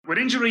When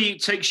injury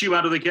takes you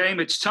out of the game,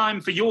 it's time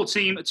for your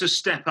team to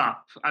step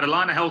up. At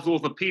Allina Health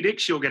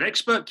Orthopedics, you'll get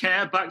expert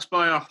care backed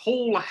by a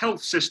whole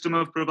health system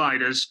of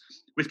providers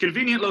with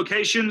convenient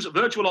locations,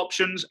 virtual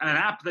options, and an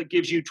app that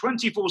gives you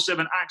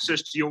 24/7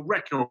 access to your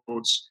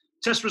records,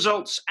 test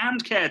results,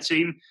 and care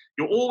team.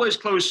 You're always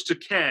close to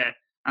care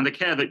and the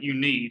care that you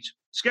need.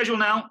 Schedule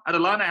now at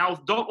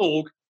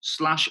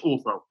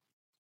allinahealth.org/ortho.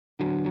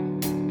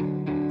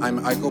 I'm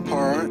Iko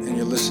Parra, and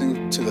you're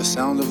listening to The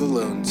Sound of the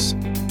Loons.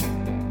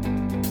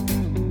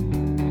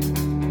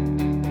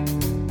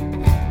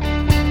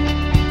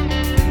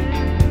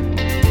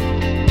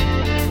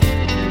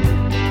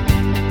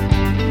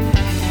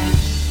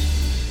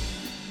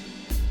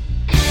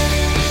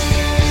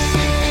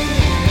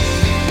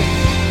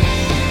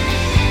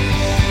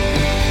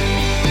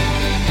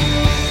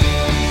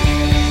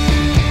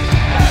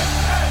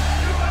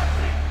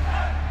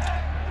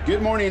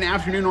 Good morning,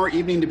 afternoon, or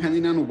evening,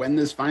 depending on when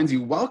this finds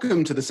you.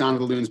 Welcome to the Sound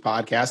of the Loons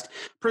podcast,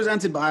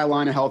 presented by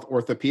Allina Health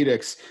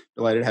Orthopedics.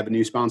 Delighted to have a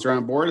new sponsor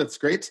on board. That's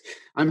great.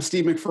 I'm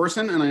Steve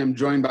McPherson, and I am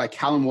joined by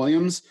Callum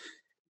Williams.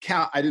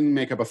 Cal, I didn't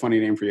make up a funny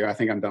name for you. I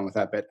think I'm done with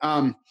that bit.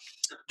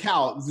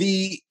 Cal,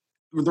 the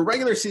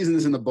regular season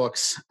is in the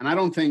books, and I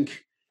don't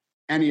think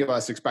any of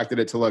us expected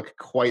it to look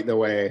quite the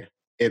way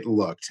it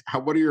looked.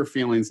 What are your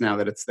feelings now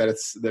that it's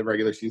the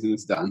regular season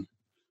is done?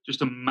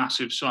 Just a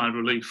massive sigh of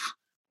relief.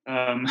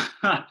 And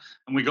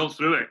we got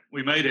through it.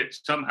 We made it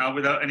somehow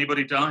without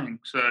anybody dying.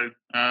 So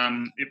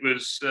it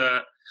was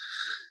a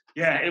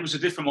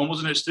different one,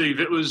 wasn't it,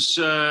 Steve? It was,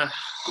 I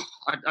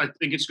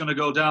think it's going to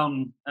go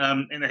down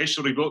in the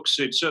history books.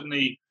 It's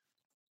certainly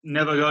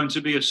never going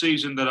to be a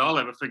season that I'll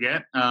ever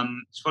forget.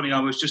 It's funny, I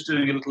was just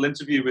doing a little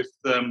interview with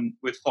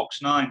Fox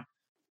 9,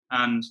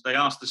 and they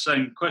asked the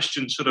same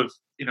question, sort of,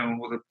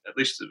 or at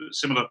least a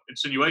similar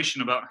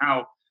insinuation about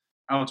how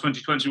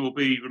 2020 will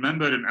be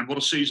remembered and what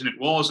a season it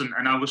was.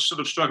 And I was sort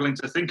of struggling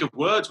to think of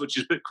words, which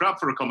is a bit crap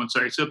for a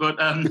commentator. But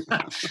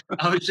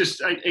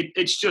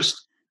it's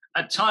just,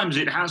 at times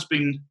it has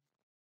been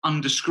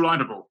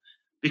undescribable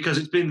because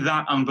it's been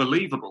that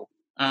unbelievable.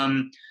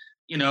 And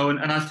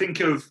I think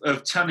of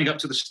turning up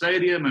to the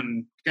stadium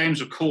and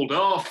games are called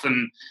off.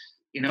 And,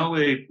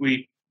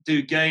 we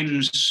do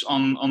games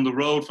on the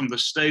road from the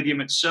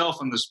stadium itself,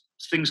 and there's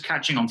things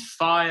catching on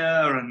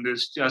fire, and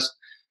there's just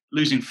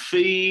losing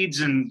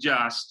feeds, and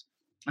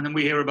then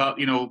we hear about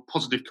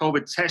positive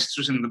COVID tests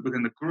within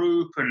the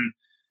group, and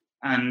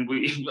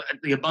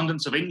the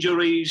abundance of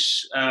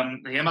injuries.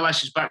 The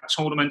MLS's back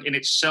tournament in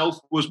itself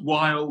was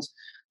wild.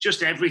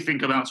 Just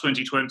everything about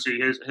 2020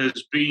 has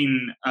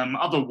been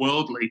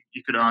otherworldly,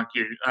 you could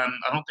argue. I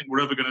don't think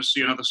we're ever going to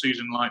see another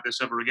season like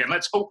this ever again.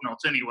 Let's hope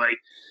not, anyway.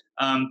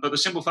 But the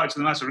simple fact of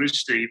the matter is,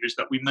 Steve, is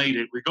that we made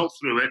it. We got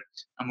through it,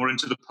 and we're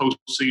into the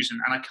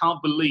postseason. And I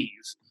can't believe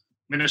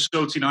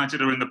Minnesota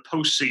United are in the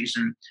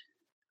postseason,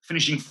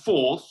 finishing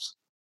fourth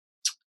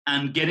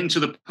and getting to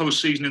the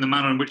postseason in the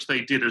manner in which they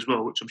did as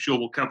well, which I'm sure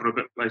we'll cover a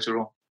bit later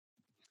on.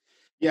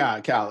 Yeah,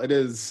 Cal, it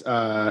is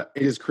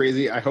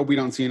crazy. I hope we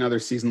don't see another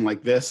season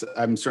like this.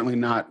 I'm certainly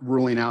not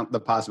ruling out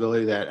the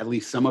possibility that at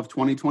least some of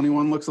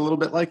 2021 looks a little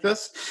bit like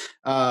this.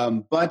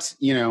 I'm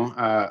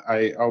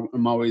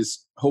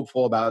always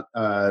hopeful about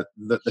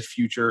the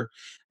future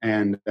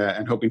and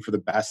hoping for the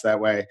best that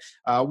way.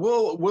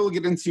 We'll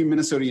get into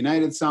Minnesota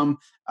United some.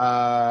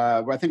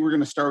 I think we're going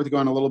to start with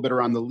going a little bit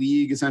around the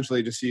league,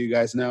 essentially, just so you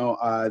guys know.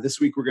 This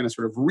week, we're going to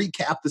sort of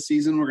recap the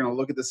season. We're going to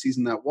look at the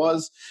season that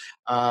was.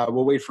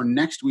 We'll wait for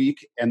next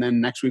week, and then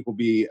next week will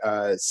be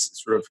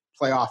sort of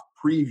playoff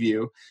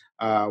preview,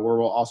 where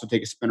we'll also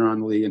take a spin around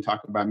the league and talk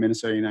about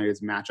Minnesota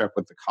United's matchup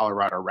with the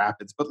Colorado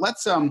Rapids. But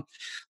let's start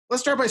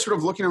by sort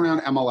of looking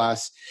around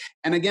MLS.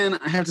 And again,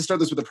 I have to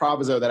start this with the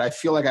proviso that I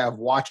feel like I have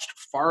watched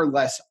far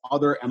less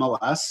other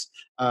MLS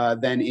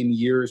than in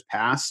years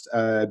past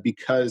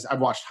because I've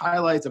watched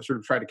highlights. I've sort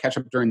of tried to catch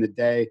up during the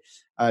day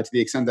to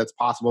the extent that's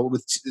possible.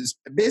 With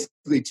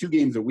basically 2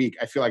 games a week,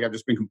 I feel like I've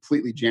just been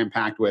completely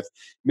jam-packed with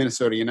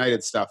Minnesota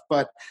United stuff.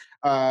 But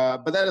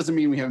that doesn't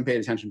mean we haven't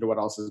paid attention to what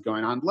else is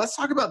going on. Let's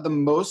talk about the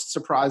most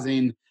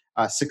surprising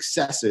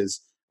successes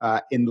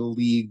in the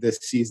league this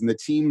season. The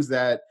teams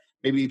that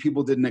maybe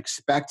people didn't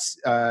expect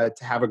to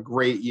have a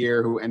great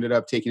year, who ended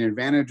up taking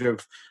advantage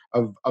of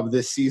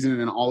this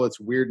season and all its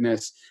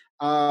weirdness.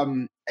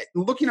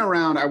 Looking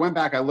around, I went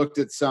back, I looked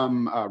at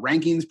some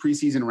rankings,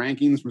 preseason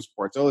rankings from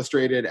Sports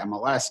Illustrated,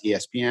 MLS,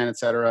 ESPN, et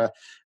cetera.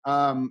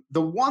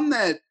 The one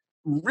that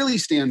really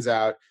stands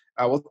out,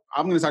 I'm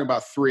going to talk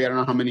about 3. I don't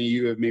know how many of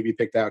you have maybe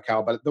picked out,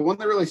 Cal, but the one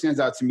that really stands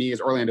out to me is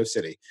Orlando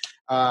City.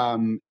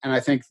 And I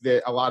think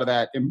that a lot of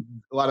that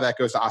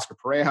goes to Oscar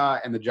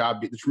Pareja and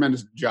the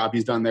tremendous job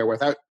he's done there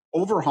without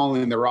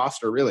overhauling the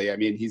roster, really. I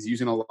mean, he's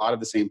using a lot of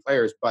the same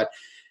players, but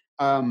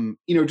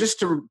just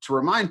to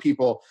remind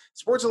people,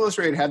 Sports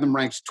Illustrated had them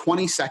ranked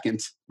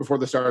 22nd before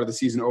the start of the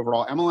season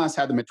overall. MLS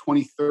had them at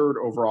 23rd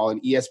overall,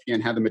 and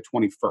ESPN had them at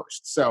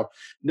 21st. So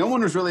no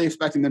one was really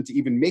expecting them to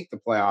even make the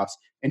playoffs.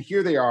 And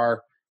here they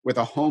are with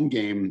a home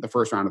game, the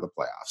first round of the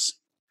playoffs.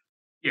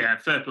 Yeah,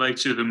 fair play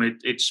to them.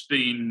 It's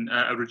been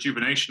a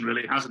rejuvenation,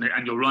 really, hasn't it?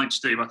 And you're right,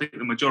 Steve. I think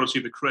the majority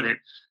of the credit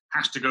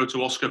has to go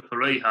to Oscar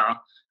Pareja.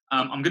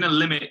 I'm going to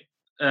limit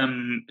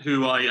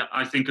who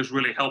I think has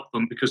really helped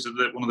them, because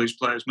one of these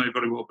players may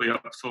very well be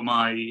up for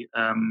my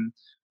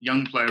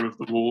Young Player of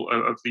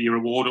the Year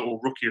award, or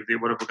Rookie of the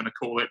Year, whatever we're going to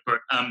call it. But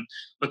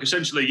look,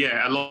 essentially,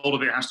 yeah, a lot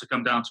of it has to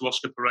come down to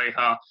Oscar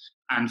Pareja,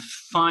 and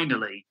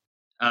finally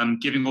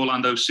giving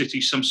Orlando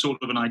City some sort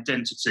of an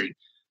identity.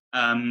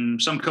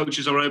 Some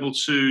coaches are able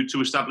to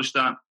establish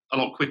that a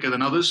lot quicker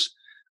than others.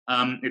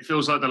 It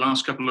feels like the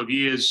last couple of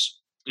years,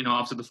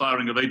 after the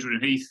firing of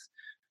Adrian Heath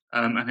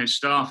and his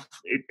staff,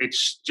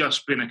 it's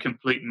just been a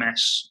complete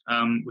mess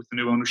with the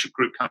new ownership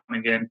group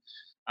coming in,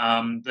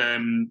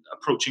 then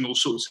approaching all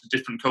sorts of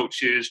different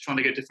coaches, trying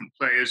to get different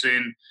players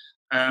in.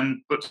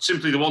 But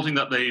simply the one thing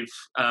that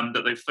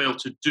they've failed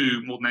to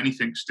do more than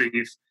anything, Steve,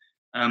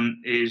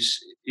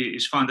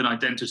 is find an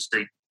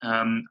identity.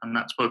 And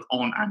that's both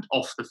on and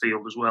off the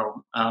field as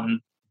well.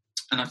 And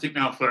I think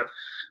now for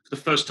the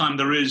first time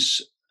there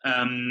is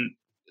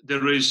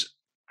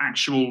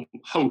actual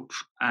hope,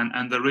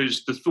 and there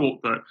is the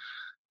thought that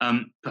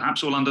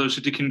perhaps Orlando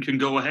City can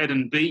go ahead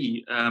and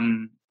be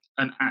an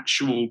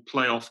actual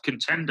playoff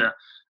contender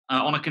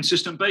on a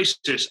consistent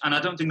basis. And I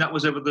don't think that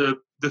was ever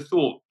the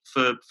thought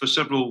for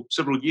several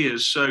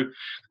years. So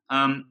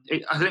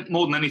I think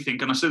more than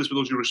anything, and I say this with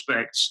all due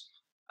respect,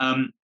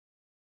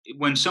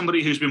 when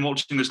somebody who's been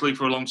watching this league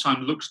for a long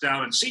time looks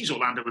down and sees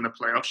Orlando in the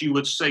playoffs, you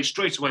would say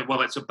straight away,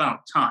 well, it's about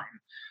time.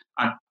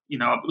 And,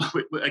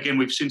 again,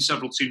 we've seen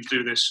several teams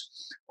do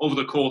this over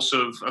the course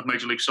of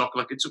Major League Soccer.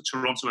 Like, it took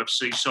Toronto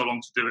FC so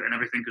long to do it and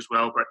everything as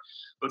well.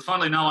 But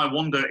finally now I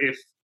wonder if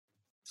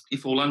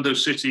Orlando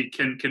City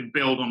can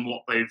build on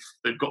what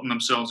they've gotten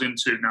themselves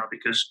into now,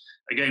 because,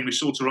 again, we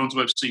saw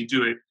Toronto FC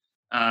do it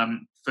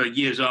for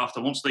years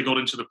after. Once they got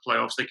into the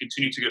playoffs, they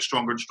continued to get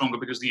stronger and stronger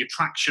because the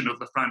attraction of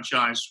the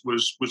franchise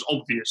was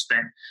obvious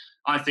then.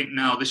 I think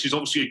now this is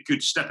obviously a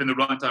good step in the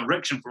right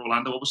direction for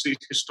Orlando. Obviously,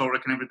 it's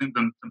historic and everything,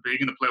 them being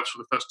in the playoffs for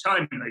the first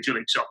time in Major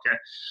League Soccer.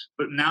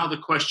 But now the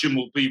question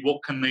will be,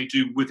 what can they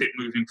do with it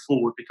moving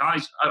forward?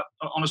 Because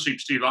honestly,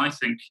 Steve, I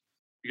think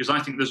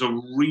there's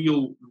a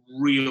real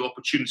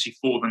opportunity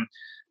for them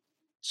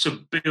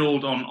to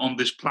build on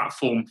this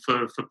platform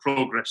for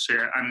progress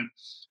here. And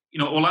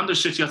Orlando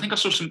City, I think I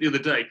saw something the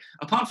other day.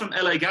 Apart from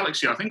LA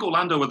Galaxy, I think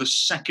Orlando are the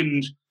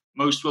second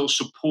most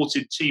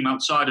well-supported team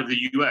outside of the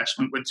US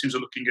when teams are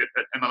looking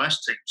at MLS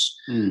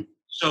teams.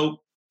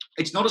 So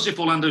it's not as if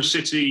Orlando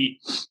City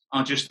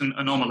are just an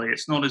anomaly.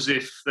 It's not as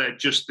if they're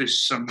just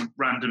this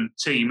random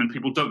team and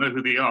people don't know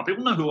who they are.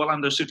 People know who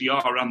Orlando City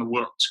are around the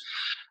world.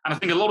 And I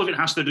think a lot of it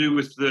has to do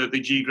with the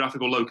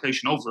geographical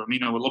location of them.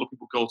 A lot of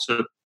people go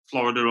to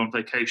Florida on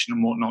vacation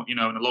and whatnot, and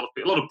a lot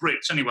of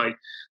Brits anyway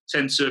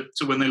tend to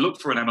when they look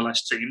for an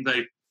MLS team,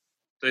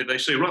 they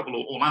say, right,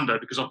 well, Orlando,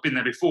 because I've been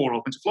there before, or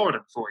I've been to Florida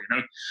before,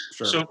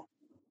 Sure. So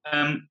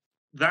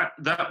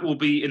that will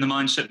be in the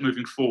mindset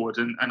moving forward,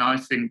 and I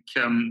think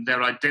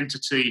their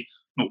identity,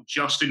 not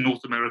just in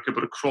North America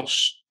but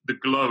across the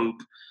globe,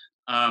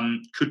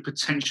 could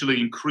potentially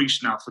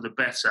increase now for the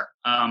better.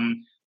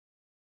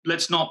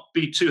 Let's not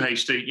be too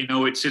hasty.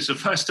 It's the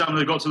first time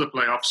they got to the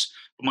playoffs.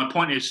 But my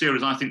point is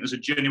I think there's a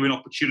genuine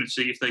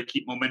opportunity if they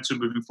keep momentum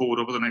moving forward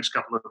over the next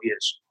couple of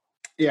years.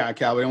 Yeah,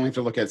 Cal, we only have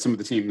to look at some of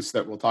the teams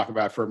that we'll talk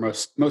about for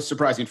most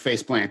surprising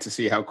faceplant to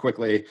see how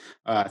quickly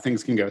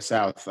things can go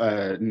south,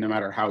 no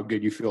matter how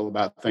good you feel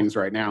about things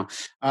right now.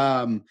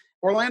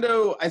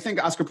 Orlando, I think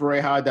Oscar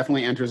Pareja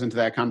definitely enters into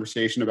that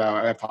conversation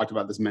about, I've talked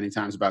about this many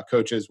times, about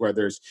coaches where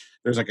there's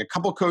like a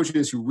couple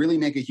coaches who really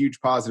make a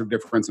huge positive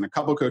difference and a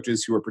couple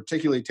coaches who are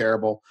particularly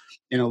terrible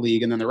in a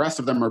league. And then the rest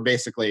of them are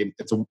basically,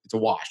 it's a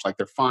wash. Like,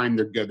 they're fine,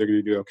 they're good, they're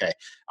going to do okay.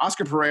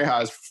 Oscar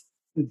Pareja is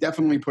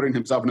definitely putting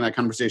himself into that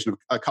conversation of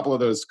a couple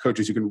of those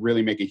coaches who can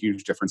really make a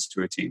huge difference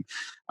to a team.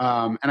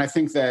 And I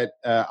think that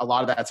a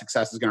lot of that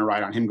success is going to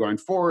ride on him going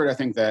forward. I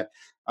think that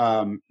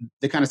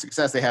the kind of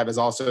success they have is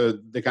also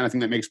the kind of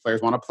thing that makes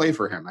players want to play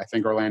for him. I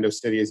think Orlando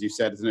City, as you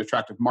said, is an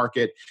attractive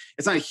market.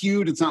 It's not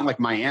huge. It's not like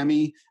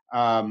Miami,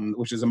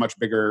 which is a much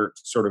bigger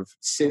sort of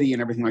city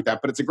and everything like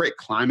that, but it's a great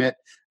climate.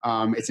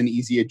 It's an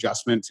easy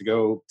adjustment to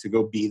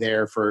go be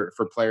there for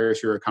players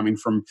who are coming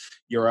from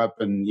Europe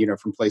and,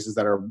 from places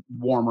that are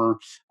warmer.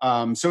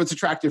 So it's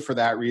attractive for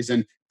that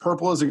reason.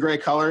 Purple is a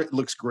great color. It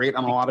looks great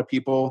on a lot of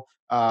people.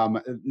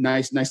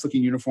 Nice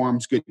looking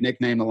uniforms, good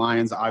nickname, the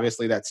Lions.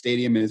 Obviously that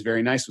stadium is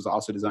very nice, was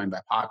also designed by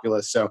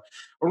Populous. So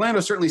Orlando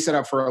certainly set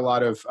up for a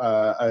lot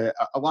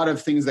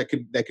of things that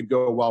could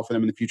go well for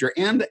them in the future.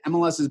 And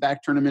MLS is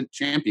back tournament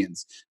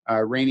champions,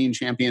 reigning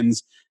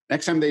champions.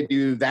 Next time they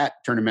do that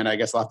tournament, I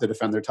guess they'll have to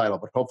defend their title,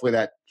 but hopefully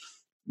that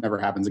never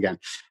happens again.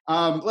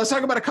 Let's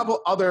talk about a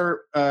couple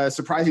other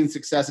surprising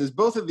successes.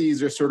 Both of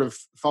these are sort of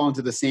fall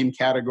into the same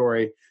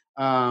category,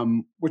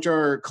 which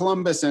are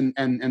Columbus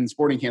and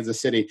Sporting Kansas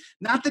City.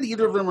 Not that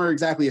either of them are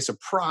exactly a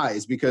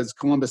surprise, because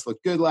Columbus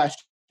looked good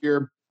last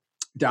year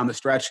down the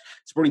stretch.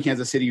 Sporting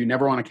Kansas City, you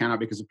never want to count out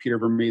because of Peter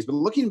Vermees. But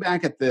looking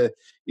back at the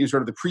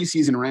sort of the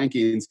preseason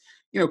rankings,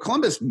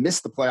 Columbus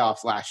missed the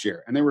playoffs last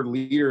year, and they were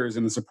leaders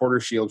in the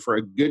Supporters Shield for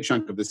a good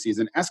chunk of the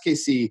season.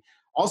 SKC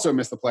also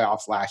missed the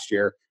playoffs last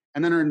year,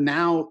 and then are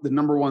now the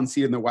number one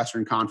seed in the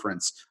Western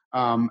Conference.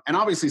 And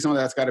obviously, some of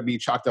that's got to be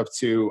chalked up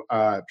to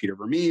Peter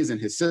Vermes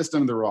and his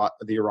system, the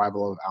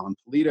arrival of Alan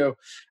Pulido,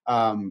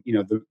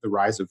 the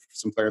rise of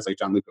some players like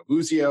Gianluca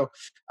Busio.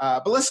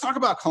 But let's talk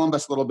about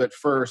Columbus a little bit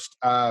first.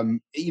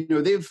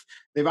 They've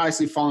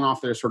obviously fallen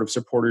off their sort of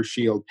Supporters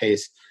Shield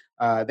pace.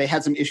 They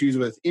had some issues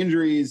with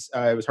injuries.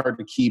 It was hard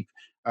to keep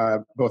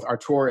both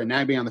Artur and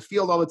Nagbe on the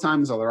field all the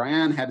time.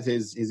 Zelarayan had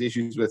his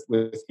issues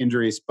with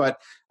injuries.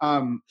 But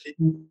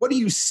what do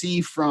you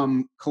see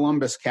from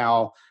Columbus,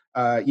 Cal,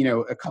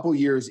 a couple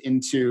years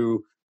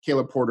into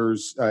Caleb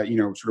Porter's,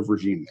 sort of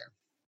regime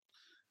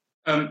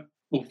there?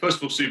 Well, first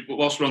of all, Steve,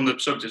 whilst we're on the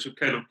subject of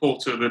Caleb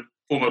Porter, the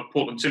former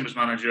Portland Timbers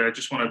manager, I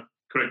just want to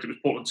correct, it was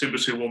Portland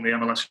Timbers who won the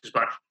MLS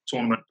Back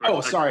tournament.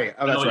 Sorry.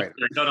 That's right.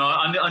 No,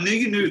 I knew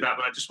you knew that,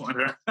 but I just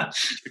wanted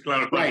to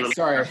clarify. Right,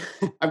 sorry.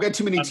 I've got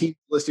too many teams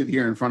listed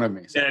here in front of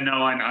me. So. Yeah, no,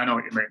 I know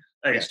what you mean.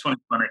 Hey, it's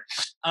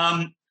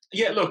 2020.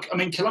 Look, I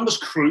mean, Columbus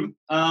Crew,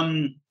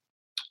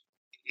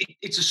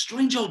 it's a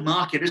strange old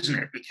market, isn't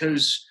it?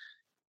 Because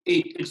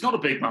it's not a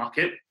big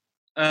market.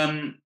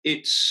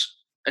 It's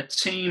a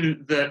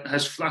team that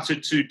has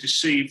flattered to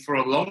deceive for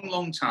a long,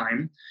 long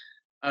time.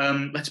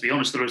 Let's be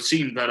honest, they're a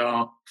team that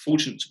are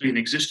fortunate to be in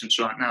existence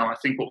right now. I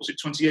think,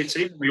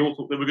 2018? We all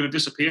thought they were going to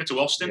disappear to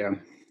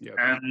Austin.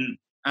 Yeah.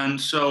 And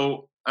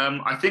so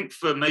I think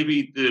for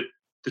maybe the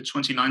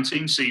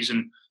 2019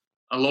 season,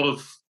 a lot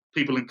of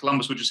people in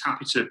Columbus were just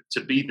happy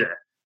to be there.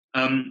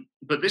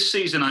 But this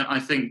season, I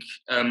think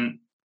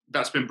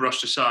that's been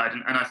brushed aside.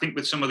 And I think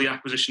with some of the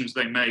acquisitions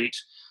they made,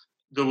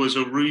 there was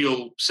a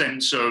real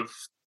sense of,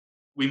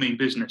 we mean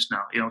business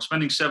now.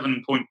 Spending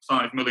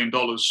 $7.5 million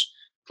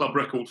club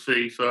record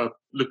fee for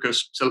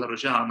Lucas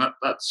Zelarayan,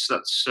 that's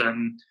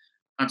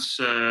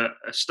a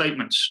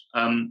statement,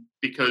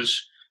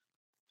 because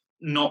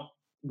not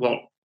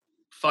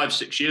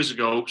 5-6 years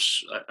ago,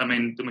 I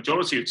mean, the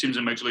majority of teams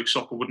in Major League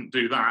Soccer wouldn't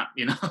do that,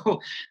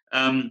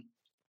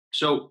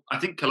 So I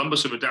think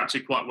Columbus have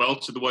adapted quite well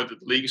to the way that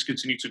the league has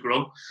continued to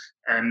grow.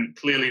 And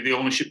clearly the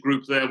ownership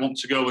group there want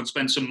to go and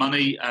spend some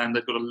money, and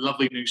they've got a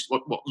lovely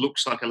what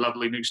looks like a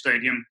lovely new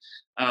stadium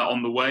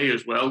on the way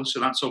as well. So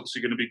that's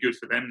obviously going to be good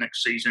for them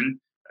next season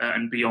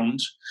and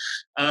beyond.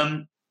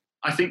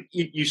 I think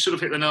you sort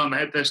of hit the nail on the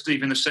head there,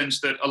 Steve, in the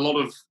sense that a lot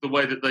of the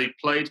way that they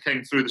played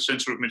came through the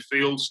centre of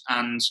midfield,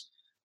 and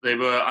they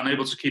were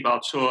unable to keep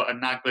Artur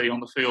and Nagbe on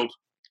the field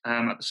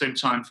at the same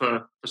time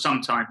for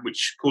some time,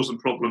 which caused them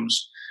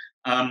problems.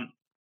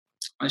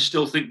 I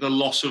still think the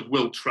loss of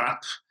Will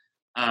Trapp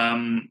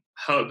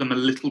hurt them a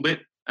little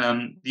bit.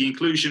 The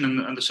inclusion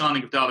and the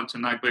signing of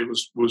Darlington Nagbe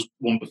was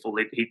wonderful.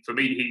 For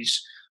me,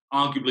 he's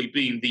arguably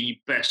been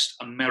the best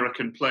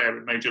American player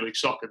in Major League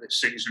Soccer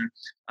this season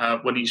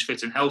when he's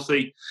fit and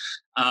healthy.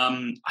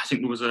 I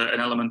think there was an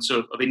element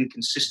of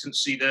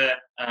inconsistency there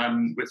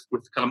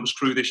with Columbus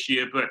Crew this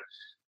year, but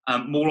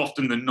more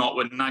often than not,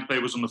 when Nagbe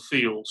was on the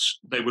field,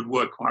 they would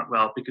work quite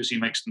well because he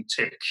makes them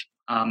tick.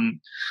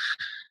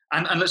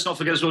 And let's not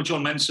forget as well,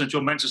 John Mensah.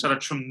 John Mensah's had a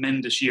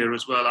tremendous year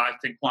as well, I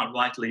think quite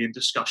rightly in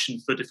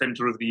discussion for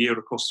Defender of the Year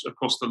across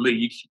the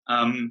league.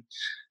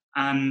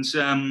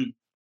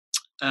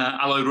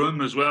 Aloy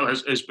Room as well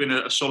has been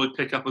a solid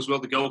pickup as well.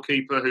 The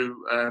goalkeeper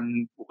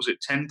who,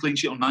 10 clean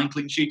sheets or 9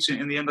 clean sheets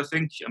in the end, I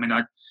think. I mean,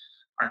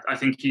 I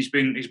think he's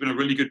been a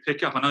really good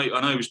pickup. I know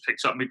he was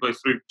picked up midway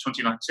through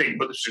 2019,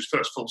 but this was his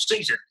first full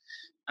season.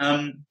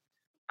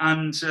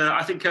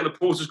 I think Caleb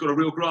Porter's got a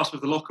real grasp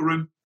of the locker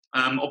room.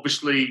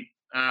 Obviously,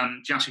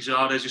 Jassy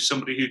Zardes is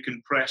somebody who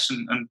can press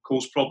and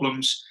cause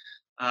problems.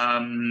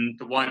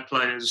 The wide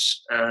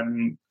players,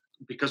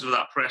 because of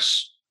that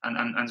press,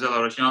 and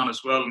Zelarayan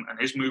as well, and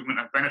his movement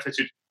have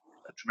benefited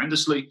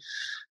tremendously.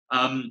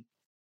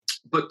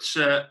 Look,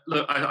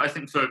 I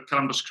think for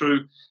Columbus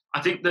Crew, I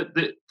think that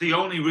the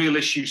only real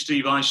issue,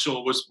 Steve, I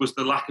saw was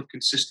the lack of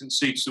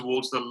consistency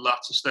towards the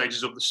latter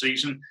stages of the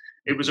season.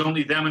 It was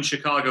only them and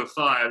Chicago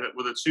Fire that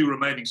were the two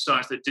remaining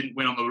sides that didn't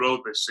win on the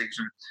road this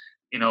season.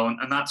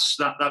 And that's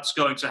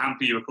going to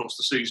hamper you across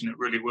the season. It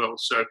really will.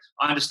 So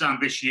I understand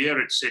this year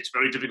it's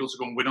very difficult to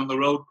go and win on the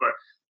road, but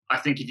I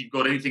think if you've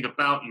got anything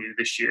about you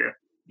this year,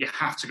 you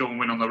have to go and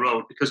win on the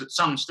road, because at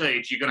some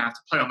stage you're going to have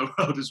to play on the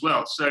road as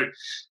well. So,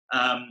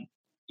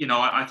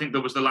 I think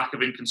there was the lack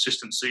of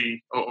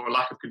inconsistency or a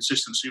lack of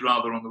consistency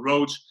rather on the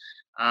road,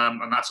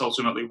 and that's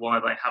ultimately why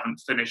they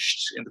haven't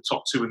finished in the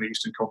top 2 in the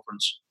Eastern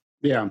Conference.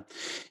 Yeah,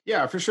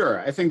 for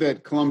sure. I think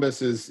that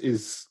Columbus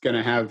is going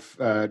to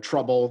have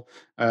trouble,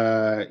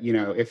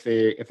 if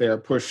they are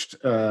pushed,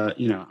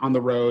 on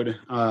the road,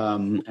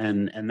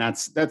 and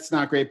that's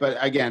not great. But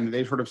again,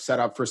 they sort of set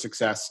up for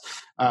success,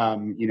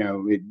 in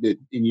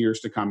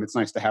years to come. It's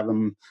nice to have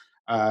them,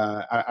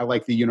 I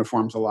like the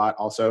uniforms a lot.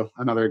 Also,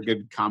 another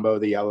good combo,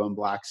 the yellow and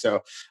black.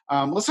 So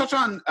let's touch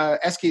on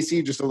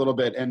SKC just a little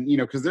bit, and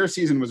because their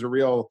season was a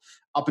real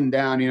up and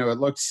down. It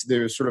looks they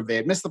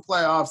had missed the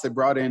playoffs. They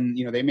brought in,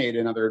 they made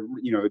another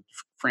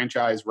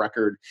franchise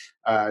record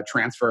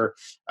transfer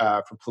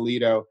for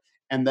Pulido.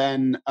 And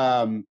then,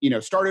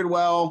 started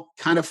well,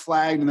 kind of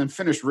flagged, and then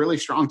finished really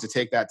strong to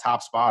take that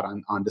top spot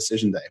on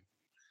decision day.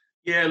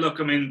 Yeah, look,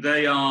 I mean,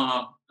 they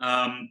are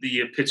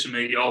the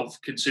epitome of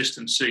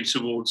consistency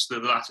towards the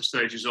latter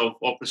stages of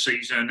the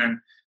season, and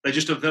they're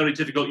just a very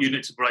difficult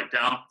unit to break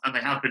down, and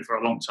they have been for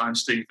a long time,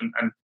 Steve.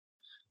 And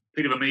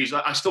Peter Vermees,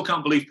 I still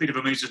can't believe Peter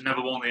Vermees has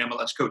never won the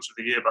MLS Coach of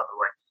the Year, by the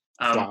way.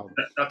 Wow.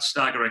 That's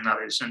staggering,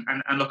 that is.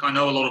 And look, I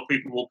know a lot of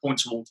people will point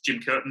towards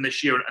Jim Curtin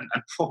this year, and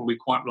probably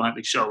quite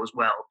rightly so as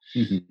well.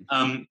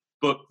 Mm-hmm.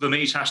 But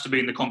Vermees has to be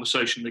in the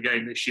conversation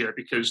again this year,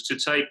 because to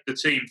take the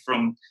team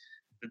from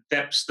the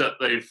depths that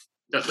they've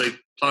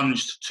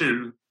plunged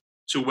to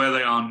where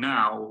they are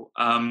now,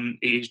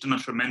 he's done a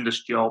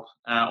tremendous job.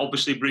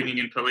 Obviously, bringing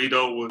in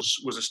Pulido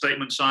was a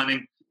statement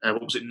signing.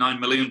 What was it,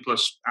 $9 million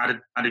plus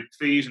added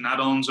fees and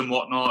add-ons and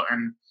whatnot,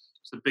 and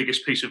it's the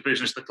biggest piece of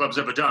business the club's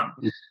ever done.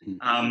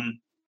 Mm-hmm.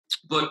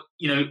 But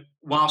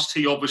whilst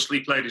he obviously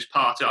played his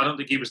part, I don't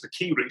think he was the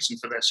key reason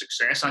for their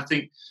success. I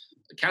think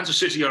Kansas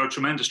City are a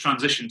tremendous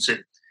transition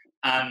team,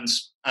 and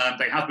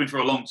they have been for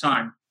a long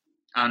time.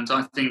 And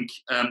I think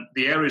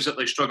the areas that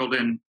they struggled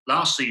in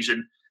last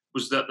season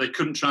was that they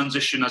couldn't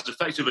transition as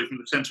effectively from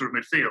the centre of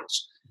midfield.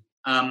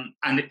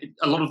 And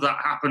a lot of that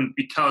happened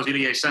because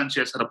Ilie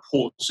Sanchez had a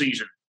poor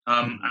season.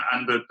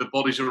 And the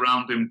bodies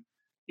around him,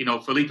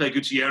 Felipe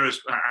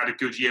Gutierrez had a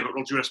good year, but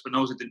Roger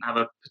Espinosa didn't have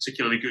a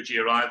particularly good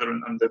year either,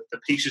 and the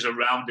pieces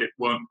around it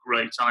weren't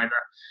great either.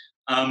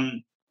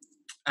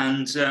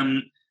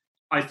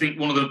 I think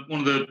one of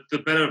the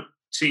better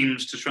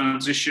teams to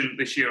transition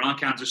this year are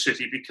Kansas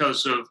City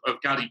because of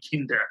Gadi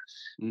Kinder,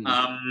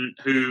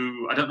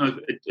 who, I don't know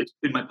if it's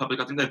been made public,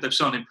 I think they've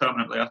signed him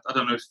permanently. I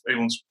don't know if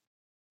anyone's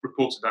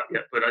reported that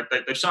yet, but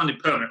they've signed him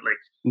permanently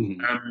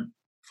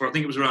for, I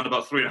think it was around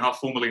about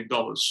 $3.5–4 million.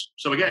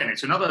 So again,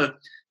 it's another,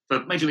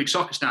 for Major League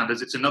Soccer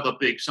standards, it's another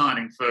big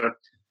signing for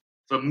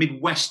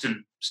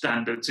Midwestern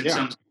standards in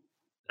terms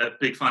of a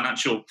big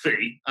financial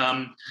fee.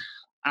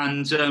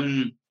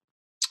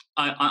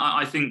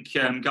 I think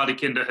Gadi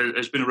Kinder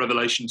has been a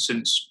revelation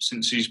since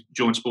he's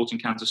joined Sporting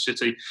Kansas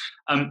City.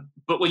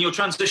 But when you're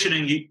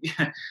transitioning,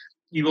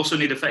 you also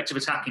need effective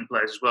attacking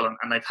players as well,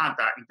 and they've had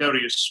that in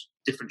various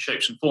different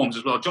shapes and forms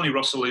as well. Johnny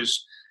Russell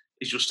is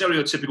your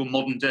stereotypical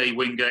modern-day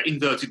winger,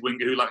 inverted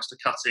winger who likes to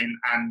cut in,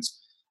 and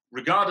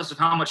regardless of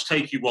how much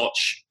tape you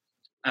watch,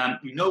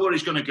 you know where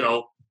he's going to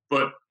go,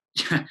 but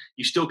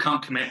you still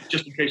can't commit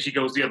just in case he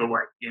goes the other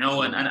way,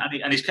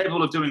 and he's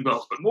capable of doing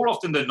both. But more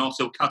often than not,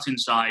 he'll cut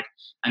inside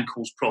and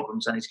cause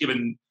problems, and he's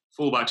given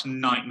fullbacks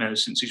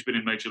nightmares since he's been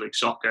in Major League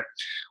Soccer.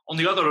 On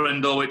the other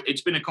end, though,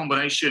 it's been a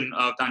combination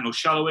of Daniel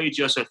Shalaway,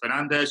 Jose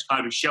Fernandez,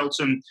 Kyrie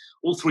Shelton,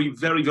 all three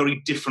very,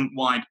 very different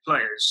wide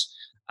players.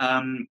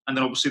 And then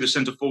obviously the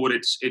centre forward,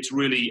 it's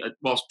really,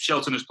 whilst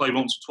Shelton has played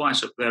once or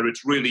twice up there,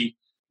 it's really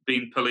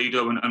been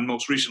Pulido and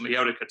most recently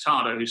Eric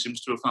Hurtado, who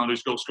seems to have found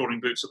his goal-scoring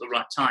boots at the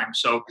right time.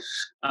 So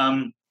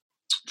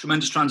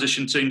tremendous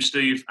transition team,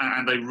 Steve,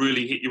 and they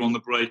really hit you on the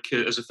break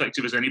as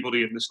effective as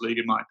anybody in this league,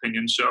 in my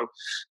opinion. So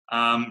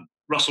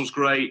Russell's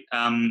great.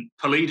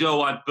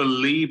 Pulido, I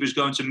believe, is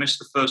going to miss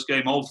the first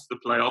game of the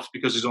playoffs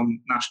because he's on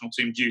national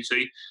team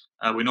duty.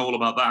 We know all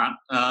about that.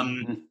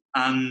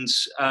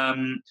 It's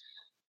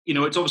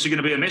obviously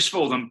going to be a miss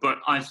for them, but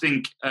I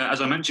think,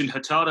 as I mentioned,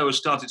 Hurtado has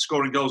started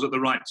scoring goals at the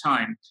right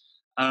time.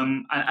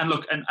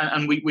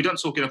 We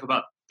don't talk enough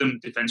about them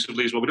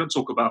defensively as well. We don't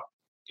talk about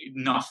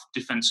enough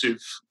defensive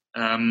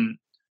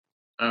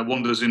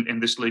wonders in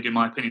this league, in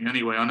my opinion,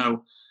 anyway. I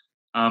know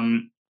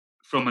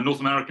from a North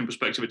American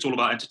perspective, it's all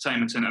about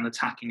entertainment and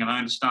attacking, and I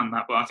understand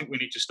that, but I think we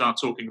need to start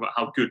talking about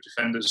how good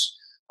defenders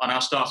are now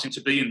starting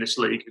to be in this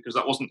league, because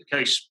that wasn't the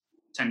case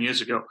 10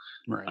 years ago.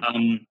 Right.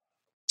 And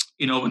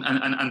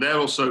they're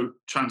also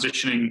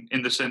transitioning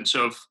in the sense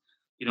of,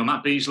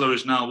 Matt Beasler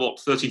is now,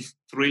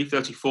 33,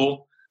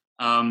 34.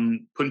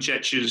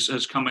 Puncec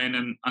has come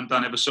in and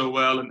done ever so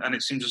well, and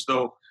it seems as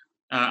though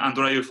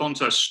Andreu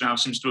Fontes now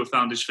seems to have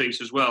found his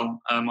feet as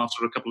well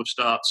after a couple of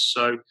starts.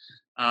 So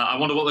I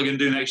wonder what they're going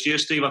to do next year,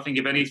 Steve. I think,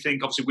 if anything,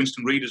 obviously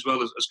Winston Reid as well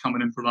has come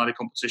in and provided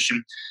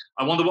competition.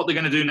 I wonder what they're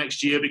going to do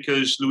next year,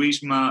 because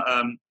Luis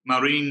Martin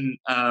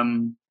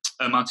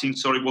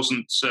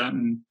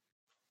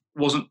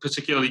wasn't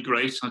particularly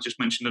great. I just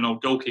mentioned an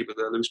old goalkeeper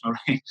there, Luis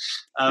Marin.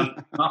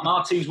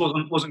 Martins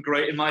wasn't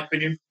great, in my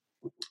opinion.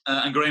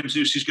 And Graham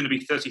Zeus is going to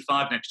be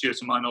 35 next year,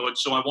 to my knowledge.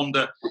 So I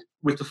wonder,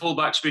 with the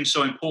fullbacks being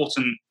so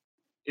important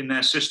in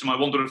their system, I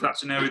wonder if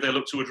that's an area they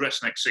look to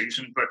address next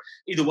season. But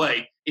either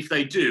way, if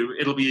they do,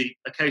 it'll be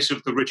a case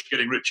of the rich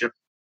getting richer.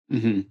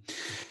 Mm-hmm.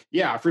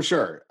 Yeah, for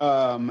sure.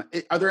 Are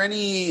there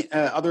any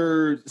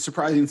other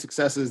surprising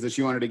successes that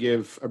you wanted to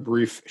give a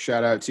brief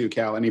shout out to,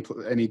 Cal?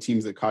 Any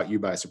teams that caught you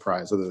by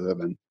surprise other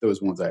than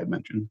those ones I had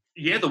mentioned?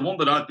 Yeah, the one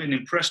that I've been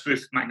impressed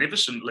with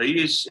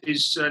magnificently is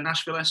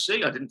Nashville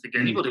SC. I didn't think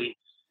anybody,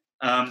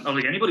 I don't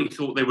think anybody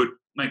thought they would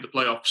make the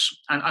playoffs.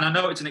 And I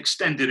know it's an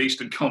extended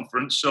Eastern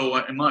Conference, so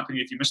in my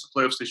opinion, if you miss the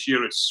playoffs this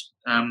year, it's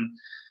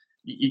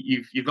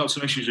you've got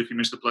some issues if you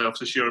miss the playoffs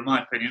this year, in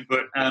my opinion.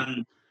 But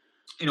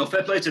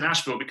fair play to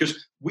Nashville,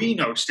 because we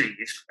know, Steve,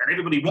 and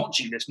everybody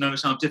watching this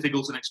knows how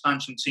difficult an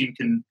expansion team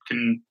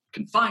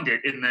can find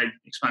it in their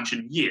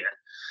expansion year.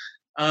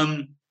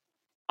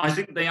 I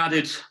think they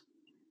added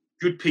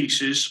good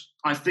pieces.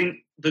 I think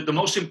that the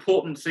most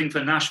important thing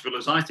for Nashville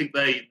is I think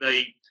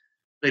they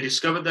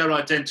discovered their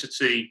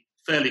identity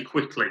fairly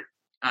quickly.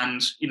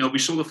 And, we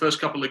saw the first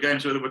couple of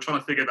games where they were trying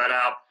to figure that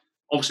out.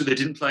 Obviously, they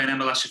didn't play in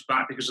MLS's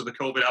back because of the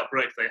COVID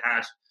outbreak they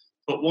had.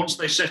 But once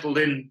they settled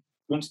in,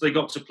 once they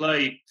got to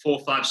play 4,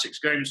 5, 6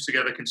 games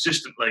together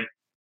consistently,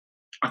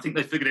 I think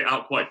they figured it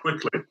out quite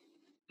quickly.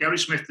 Gary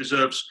Smith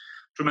deserves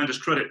tremendous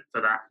credit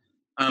for that.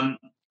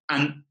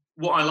 And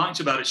what I liked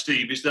about it,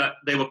 Steve, is that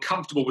they were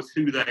comfortable with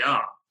who they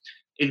are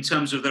in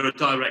terms of they're a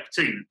direct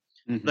team.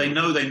 Mm-hmm. They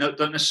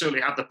don't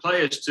necessarily have the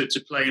players to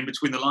play in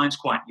between the lines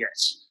quite yet,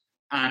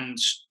 and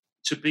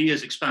to be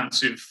as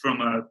expansive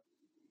from a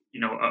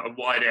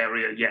wide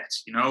area yet,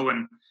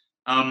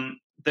 and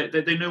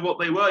they knew what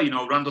they were.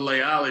 Randall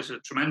Leal is a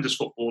tremendous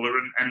footballer,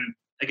 and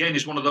again,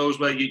 is one of those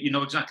where you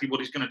know exactly what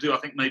he's going to do. I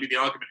think maybe the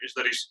argument is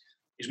that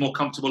he's more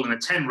comfortable in a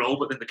 10 role,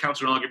 but then the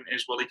counter argument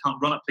is, well, he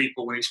can't run at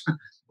people when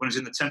he's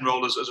in the 10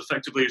 role as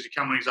effectively as he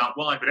can when he's out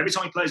wide. But every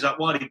time he plays out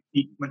wide,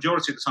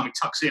 majority of the time he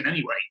tucks in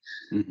anyway.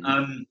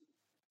 Mm-hmm.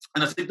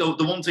 And I think the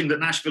one thing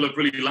that Nashville have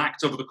really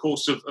lacked over the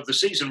course of the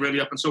season, really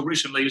up until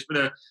recently, has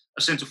been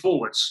a centre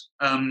forwards.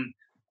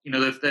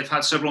 They've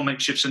had several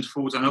makeshift centre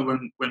forwards. I know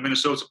when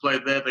Minnesota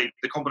played there,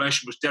 the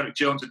combination was Derek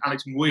Jones and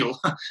Alex Muyl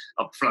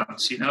up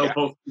front.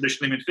 Both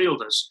traditionally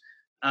midfielders.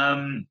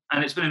 And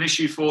it's been an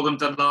issue for them.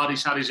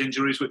 Dunlardi's had his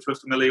injuries, which we're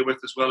familiar with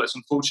as well. It's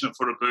unfortunate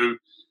for Abu.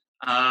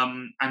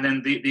 And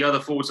then the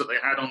other forwards that they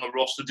had on the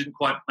roster didn't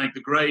quite make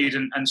the grade.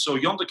 And so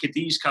Yonder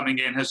Cadiz coming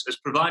in has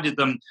provided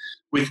them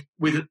with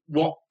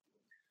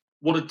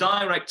what a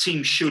direct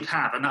team should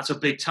have, and that's a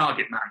big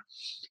target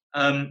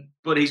man.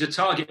 But he's a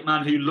target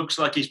man who looks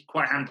like he's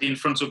quite handy in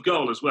front of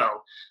goal as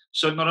well.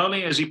 So not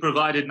only has he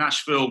provided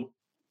Nashville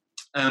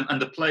and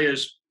the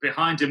players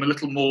behind him a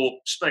little more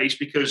space,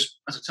 because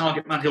as a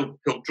target man he'll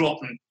drop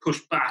and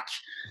push back,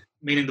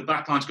 meaning the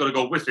backline's got to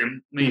go with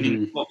him,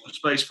 meaning lots of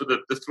space for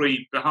the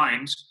three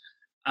behind.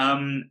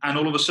 And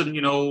all of a sudden,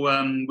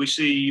 we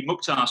see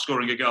Mukhtar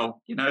scoring a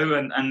goal,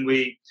 and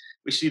we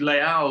see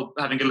Leal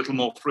having a little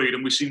more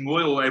freedom. We see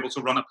Moyle able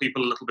to run at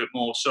people a little bit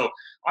more. So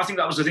I think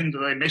that was the thing that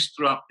they missed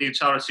throughout the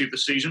entirety of the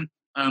season.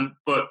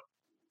 But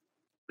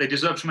they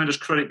deserve tremendous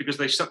credit because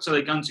they stuck to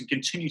their guns and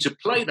continue to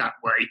play that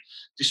way,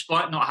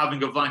 despite not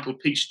having a vital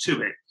piece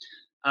to it.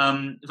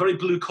 Very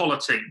blue-collar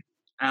team.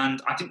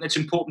 And I think it's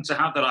important to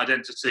have that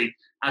identity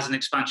as an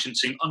expansion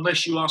team,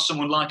 unless you are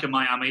someone like a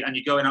Miami and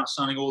you're going out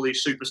signing all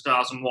these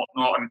superstars and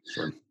whatnot. And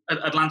sure.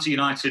 Atlanta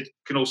United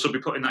can also be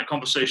put in that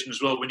conversation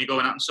as well when you're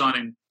going out and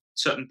signing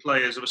certain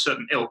players of a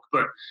certain ilk.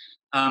 But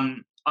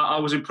I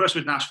was impressed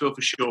with Nashville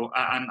for sure,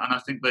 and I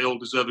think they all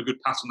deserve a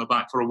good pat on the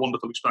back for a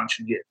wonderful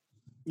expansion year.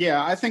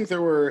 Yeah, I think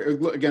there were,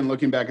 again,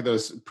 looking back at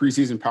those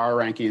preseason power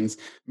rankings,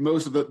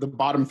 most of the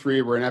bottom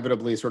three were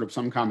inevitably sort of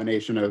some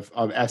combination of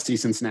SC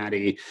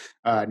Cincinnati,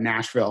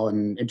 Nashville,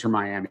 and Inter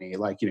Miami.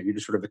 You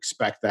just sort of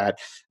expect that.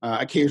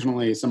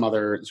 Occasionally some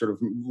other sort of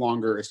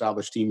longer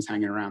established teams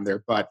hanging around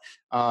there. But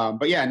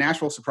yeah,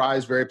 Nashville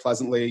surprised very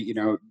pleasantly,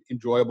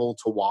 enjoyable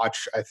to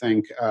watch, I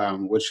think,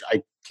 which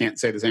I can't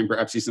say the same for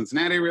FC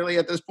Cincinnati really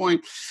at this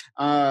point.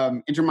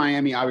 Inter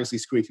Miami obviously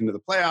squeaked into the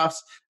playoffs.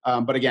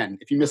 But again,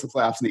 if you miss the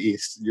playoffs in the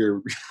East,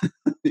 you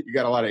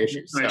got a lot of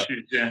issues.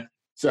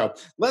 So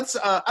let's.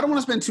 I don't want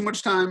to spend too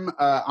much time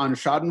on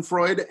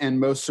Schadenfreude and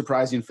most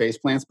surprising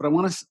faceplants, but I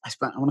want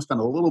to spend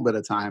a little bit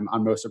of time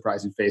on most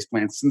surprising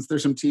faceplants, since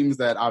there's some teams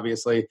that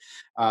obviously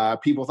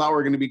people thought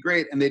were going to be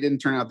great and they didn't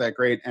turn out that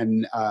great,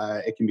 and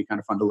it can be kind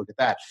of fun to look at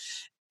that.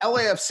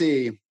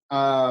 LAFC,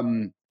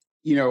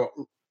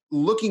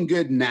 looking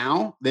good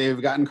now.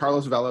 They've gotten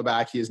Carlos Vela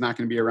back. He is not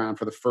going to be around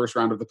for the first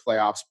round of the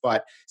playoffs,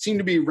 but seem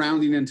to be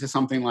rounding into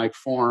something like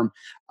form.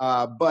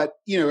 But,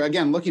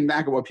 again, looking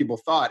back at what people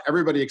thought,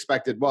 everybody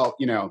expected,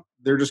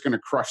 they're just going to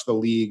crush the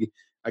league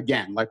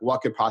again. Like,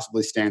 what could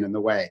possibly stand in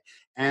the way?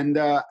 And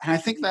I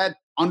think that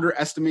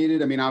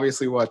underestimated. I mean,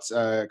 obviously what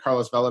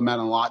Carlos Vela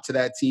meant a lot to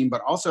that team,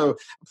 but also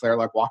a player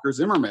like Walker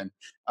Zimmerman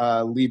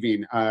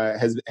leaving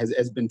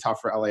has been tough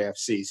for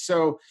LAFC.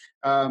 So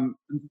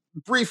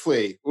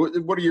briefly,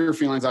 what are your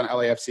feelings on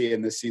LAFC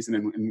in this season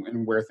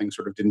and where things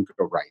sort of didn't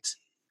go right?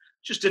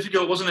 Just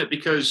difficult, wasn't it?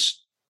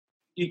 Because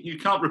you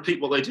can't repeat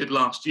what they did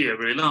last year,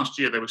 really. Last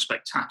year, they were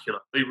spectacular.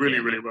 They really,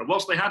 really were.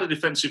 Whilst they had a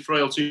defensive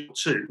frailty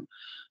too,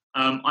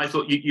 I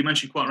thought you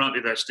mentioned quite rightly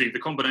there, Steve, the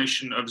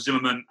combination of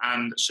Zimmerman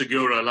and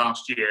Segura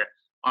last year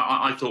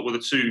I thought were the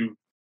two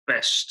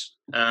best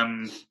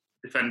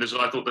defenders.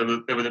 I thought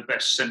they were the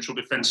best central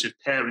defensive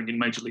pairing in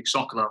Major League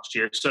Soccer last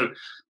year. So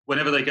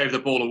whenever they gave the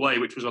ball away,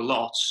 which was a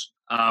lot,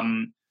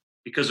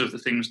 because of the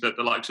things that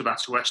the likes of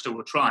Atuesta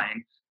were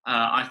trying,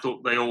 I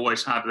thought they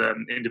always had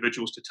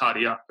individuals to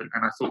tidy up, and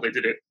I thought they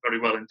did it very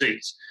well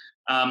indeed.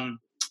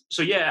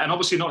 So yeah, and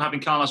obviously not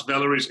having Carlos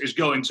Vela is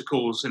going to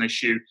cause an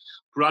issue.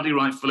 Bradley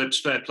Wright-Phillips,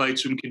 fair play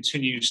to him,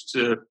 continues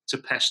to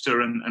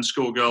pester and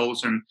score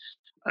goals. And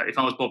if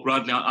I was Bob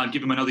Bradley, I'd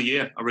give him another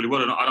year. I really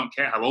would. I don't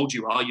care how old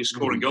you are. You're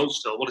scoring goals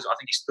still. What is it? I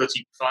think he's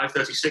 35,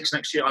 36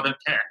 next year. I don't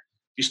care.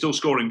 If you're still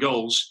scoring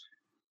goals,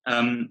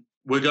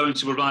 we're going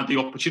to provide the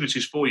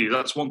opportunities for you.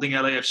 That's one thing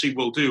LAFC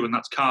will do, and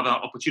that's carve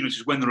out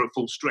opportunities when they're at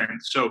full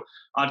strength. So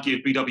I'd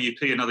give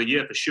BWP another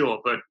year for sure.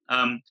 But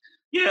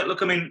yeah,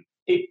 look, I mean,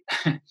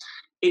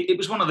 it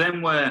was one of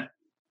them where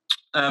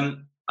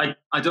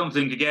I don't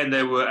think, again,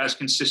 they were as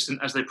consistent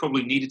as they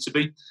probably needed to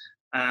be,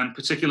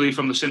 particularly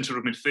from the centre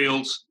of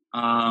midfield.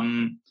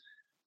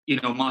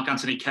 Mark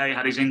Anthony Kaye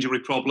had his injury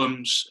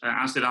problems,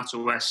 as did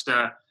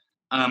Atuesta.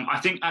 I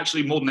think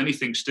actually more than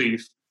anything,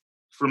 Steve,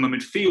 from a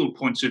midfield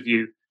point of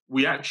view,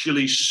 we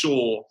actually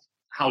saw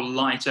how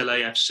light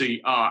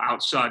LAFC are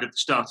outside of the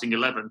starting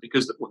 11,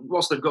 because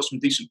whilst they've got some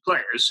decent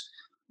players,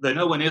 they're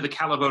nowhere near the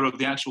calibre of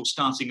the actual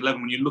starting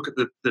 11 when you look at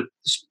the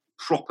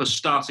proper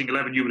starting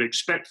 11 you would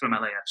expect from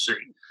LAFC.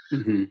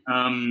 Mm-hmm.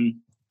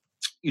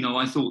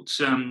 I thought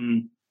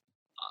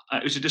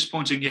it was a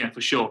disappointing year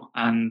for sure.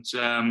 And,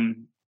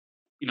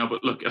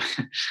 but look,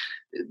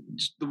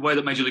 the way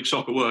that Major League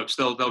Soccer works,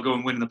 they'll go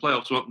and win in the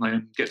playoffs, won't they,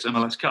 and get to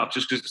MLS Cup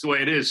just because it's the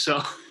way it is.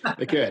 So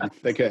They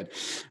could.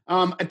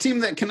 A team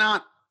that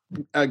cannot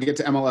get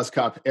to MLS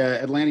Cup,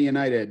 Atlanta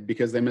United,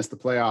 because they missed the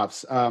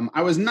playoffs.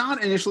 I was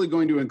not initially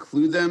going to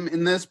include them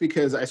in this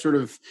because I sort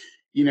of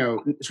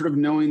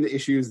knowing the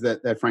issues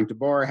that Frank de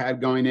Boer had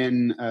going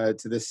in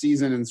to this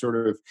season, and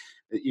sort of,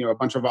 a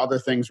bunch of other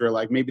things were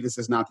like, maybe this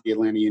is not the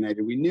Atlanta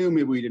United we knew,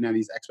 maybe we didn't have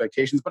these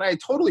expectations. But I had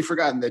totally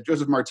forgotten that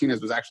Joseph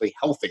Martinez was actually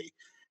healthy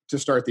to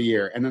start the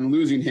year, and then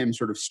losing him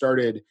sort of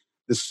started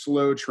the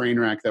slow train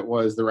wreck that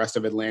was the rest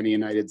of Atlanta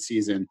United's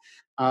season.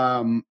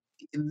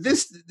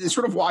 This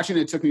sort of watching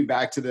it took me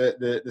back to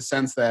the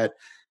sense that,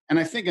 and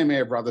I think I may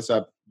have brought this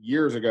up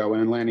years ago when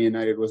Atlanta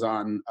United was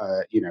on,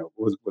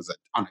 was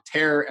on a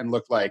tear and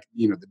looked like,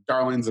 the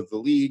darlings of the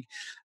league.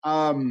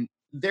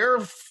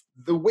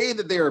 The way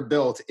that they are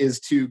built is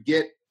to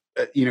get,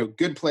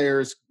 good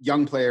players,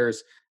 young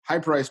players,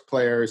 high-priced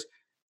players,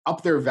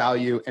 up their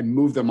value and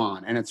move them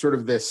on. And it's sort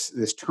of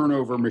this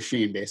turnover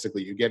machine,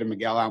 basically. You get a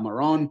Miguel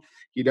Almiron,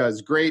 he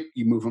does great,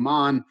 you move him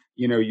on.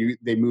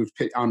 They moved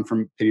on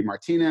from Pity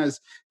Martinez,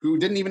 who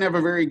didn't even have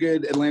a very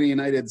good Atlanta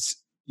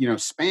United's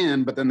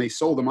span, but then they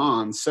sold him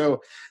on.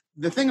 So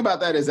the thing about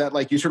that is that,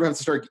 like, you sort of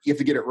have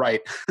to get it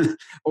right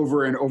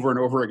over and over and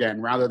over again,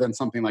 rather than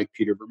something like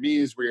Peter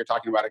Vermees, where you're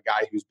talking about a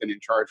guy who's been in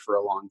charge for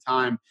a long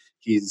time.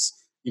 He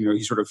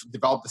sort of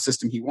developed the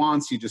system he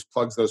wants. He just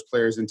plugs those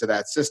players into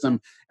that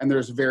system, and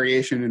there's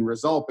variation in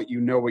result, but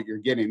you know what you're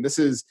getting. This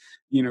is,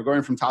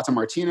 going from Tata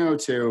Martino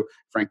to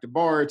Frank de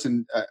Boer,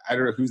 and I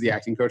don't know who's the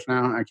acting coach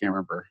now. I can't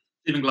remember.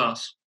 Stephen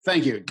Glass.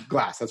 Thank you,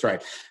 Glass. That's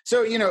right.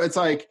 So, it's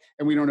like,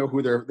 and we don't know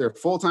who their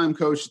full-time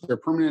coach, their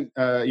permanent,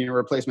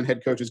 replacement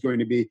head coach is going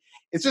to be.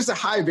 It's just a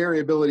high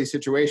variability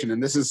situation.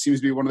 And this seems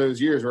to be one of those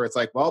years where it's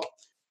like, well,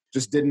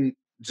 just didn't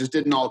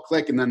all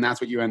click. And then that's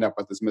what you end up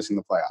with, is missing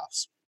the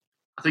playoffs.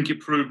 I think it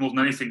proved more than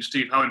anything,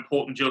 Steve, how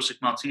important Joseph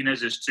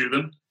Martinez is to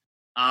them.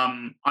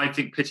 I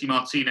think Pity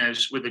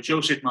Martinez, with a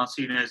Joseph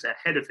Martinez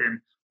ahead of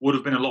him, would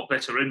have been a lot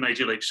better in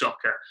Major League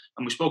Soccer.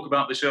 And we spoke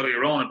about this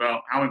earlier on,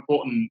 about how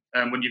important,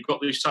 when you've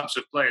got these types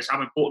of players,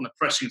 how important the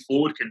pressing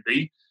forward can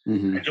be.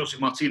 Mm-hmm. And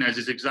Joseph Martinez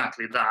is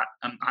exactly that.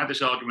 And I had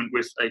this argument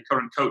with a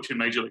current coach in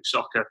Major League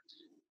Soccer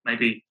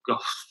maybe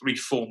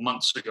 3-4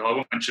 months ago. I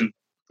won't mention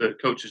the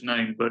coach's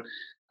name, but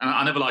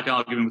I never like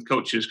arguing with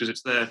coaches because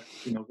it's their,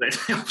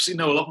 they obviously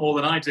know a lot more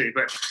than I do.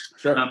 But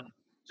sure.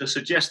 To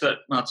suggest that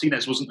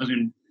Martinez wasn't as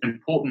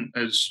important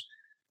as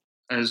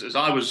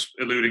I was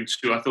alluding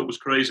to, I thought was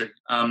crazy.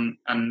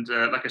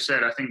 Like I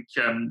said, I think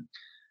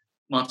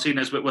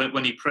Martinez,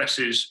 when he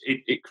presses,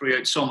 it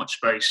creates so much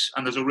space.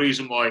 And there's a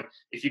reason why,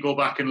 if you go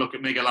back and look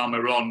at Miguel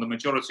Almiron, the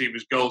majority of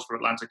his goals for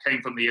Atlanta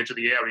came from the edge of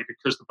the area,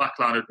 because the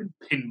backline had been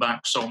pinned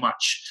back so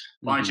much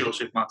by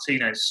Joseph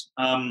Martinez.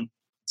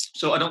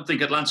 So I don't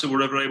think Atlanta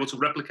were ever able to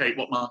replicate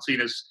what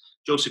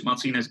Joseph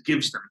Martinez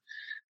gives them.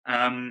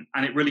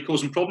 And it really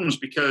caused them problems,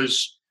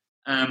 because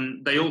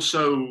they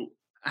also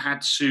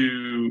had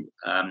to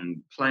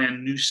play a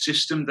new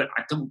system that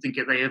I don't think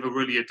they ever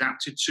really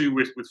adapted to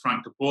with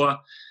Frank de Boer.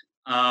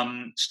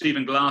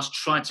 Stephen Glass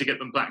tried to get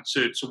them back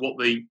to what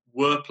they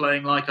were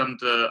playing like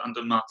under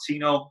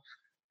Martino.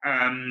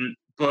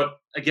 But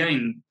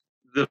again,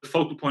 the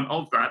focal point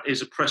of that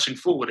is a pressing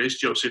forward, is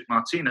Joseph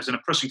Martinez, and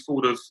a pressing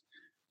forward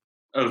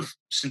of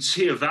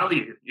sincere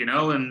value,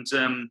 and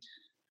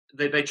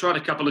they tried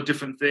a couple of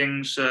different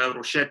things.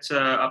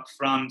 Rochetta up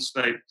front,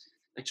 they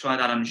They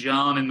tried Adam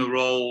Jean in the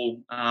role.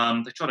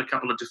 They tried a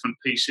couple of different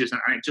pieces, and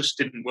it just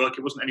didn't work.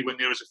 It wasn't anywhere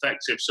near as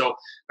effective. So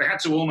they had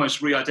to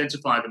almost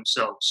re-identify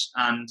themselves,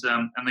 and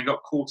they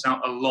got caught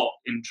out a lot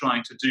in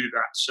trying to do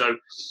that. So,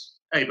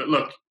 hey, but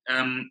look,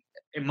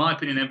 in my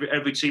opinion,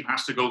 every team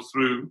has to go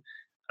through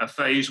a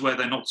phase where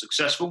they're not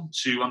successful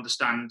to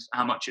understand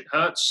how much it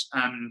hurts,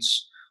 and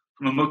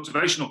from a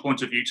motivational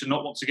point of view, to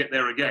not want to get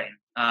there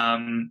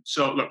again.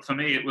 So, look, for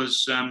me, it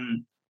was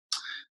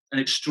an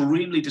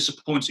extremely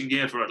disappointing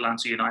year for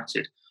Atlanta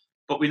United.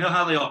 But we know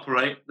how they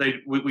operate.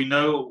 We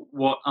know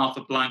what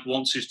Arthur Blank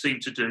wants his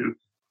team to do.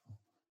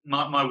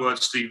 Mark my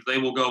words, Steve, they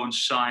will go and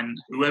sign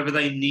whoever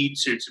they need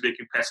to be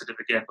competitive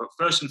again. But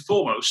first and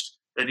foremost,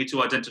 they need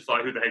to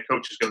identify who the head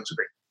coach is going to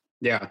be.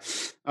 Yeah.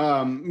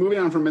 Moving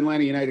on from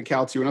Atlanta United,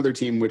 Cal, to another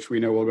team, which we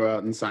know will go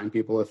out and sign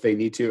people if they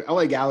need to.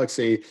 LA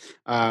Galaxy,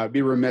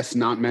 be remiss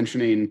not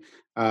mentioning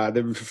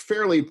the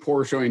fairly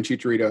poor showing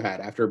Chicharito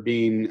had after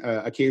being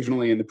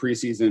occasionally in the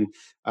preseason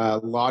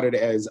lauded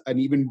as an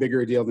even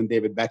bigger deal than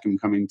David Beckham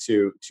coming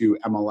to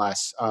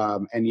MLS,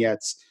 and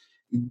yet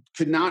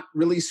could not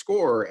really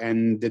score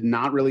and did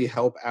not really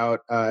help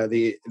out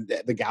the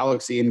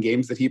Galaxy in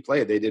games that he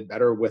played. They did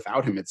better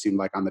without him, it seemed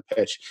like, on the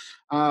pitch.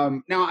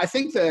 Now, I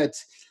think that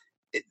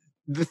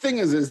the thing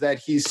is that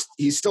he's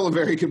still a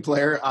very good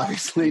player.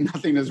 Obviously,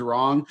 nothing is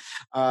wrong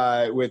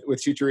with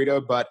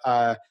Chicharito, but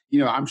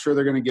I'm sure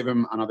they're going to give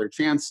him another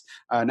chance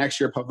next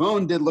year.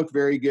 Pavone did look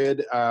very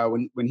good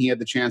when he had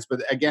the chance,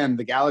 but again,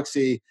 the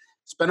Galaxy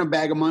spent a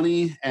bag of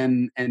money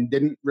and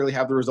didn't really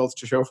have the results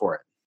to show for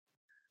it.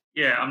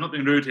 Yeah, I'm not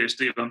being rude here,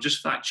 Steve. I'm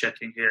just fact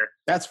checking here.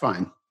 That's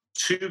fine.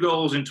 2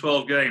 goals in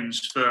 12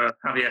 games for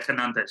Javier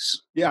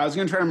Hernandez. Yeah, I was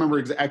going to try to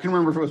remember. I can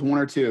remember if it was 1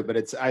 or 2, but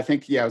I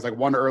think it was like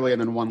 1 early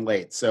and then 1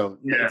 late. So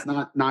yeah, it's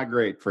not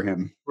great for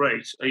him.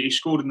 Great. He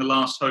scored in the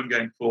last home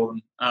game for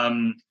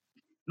them.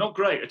 Not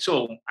great at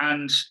all.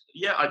 And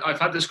yeah, I've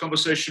had this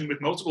conversation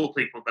with multiple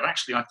people, but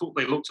actually I thought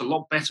they looked a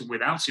lot better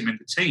without him in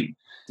the team.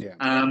 Yeah.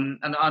 And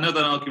I know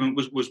that argument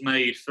was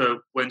made for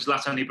when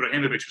Zlatan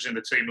Ibrahimovic was in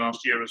the team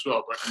last year as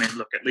well. But I mean,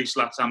 look, at least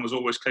Zlatan was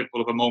always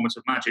capable of a moment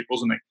of magic,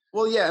 wasn't he?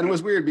 Well, yeah, and it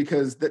was weird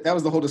because that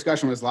was the whole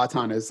discussion with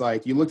Zlatan. Is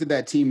like you looked at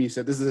that team, you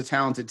said this is a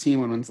talented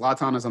team, and when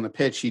Zlatan is on the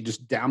pitch, he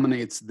just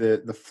dominates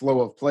the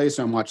flow of play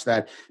so much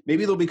that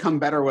maybe they'll become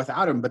better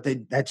without him. But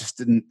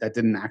that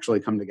didn't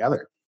actually come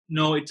together.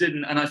 No, it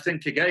didn't. And I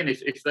think, again,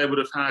 if they would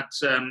have had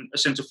a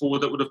centre forward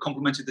that would have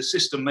complemented the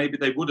system, maybe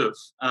they would have.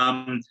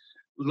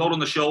 A lot on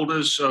the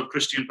shoulders of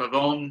Christian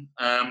Pavone,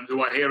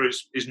 who I hear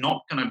is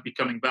not going to be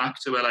coming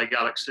back to LA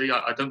Galaxy.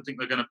 I don't think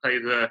they're going to pay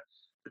the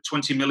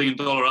 $20 million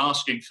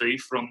asking fee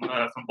from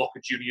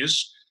Boca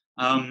Juniors.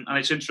 And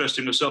it's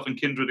interesting, myself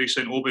and Kindred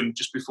St. Aubin,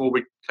 just before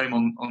we came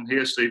on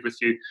here, Steve, with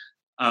you,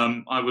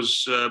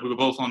 we were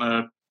both on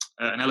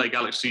an LA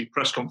Galaxy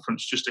press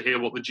conference just to hear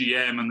what the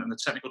GM and the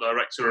technical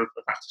director have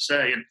had to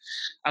say. And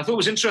I thought it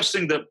was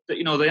interesting that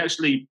they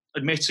actually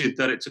admitted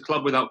that it's a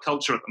club without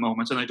culture at the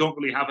moment and they don't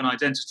really have an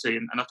identity.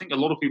 And I think a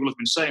lot of people have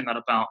been saying that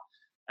about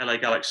LA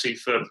Galaxy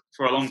for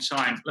a long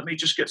time. Let me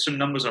just get some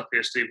numbers up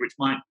here, Steve, which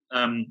might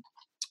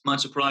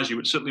surprise you.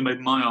 It certainly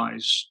made my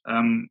eyes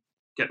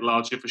get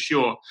larger for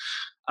sure.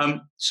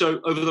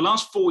 So over the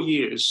last 4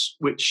 years,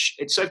 which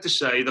it's safe to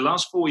say the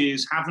last 4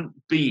 years haven't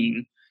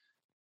been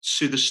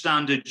to the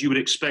standard you would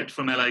expect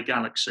from LA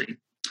Galaxy.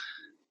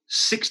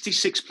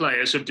 66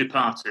 players have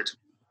departed.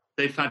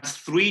 They've had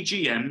 3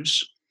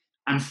 GMs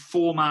and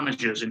 4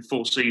 managers in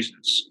 4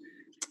 seasons.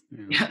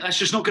 Yeah, that's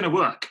just not going to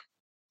work.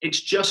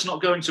 It's just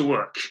not going to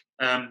work.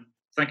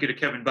 Thank you to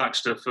Kevin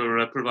Baxter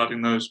for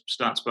providing those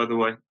stats, by the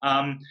way.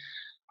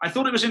 I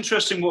thought it was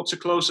interesting what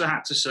Teclosa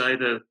had to say,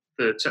 the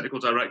technical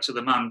director,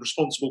 the man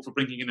responsible for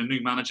bringing in a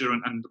new manager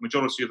and the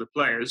majority of the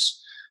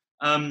players.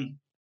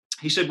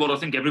 He said what I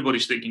think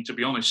everybody's thinking, to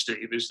be honest,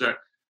 Steve, is that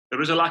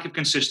there is a lack of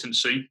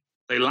consistency.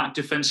 They lack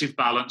defensive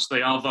balance.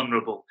 They are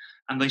vulnerable.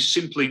 And they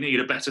simply need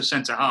a better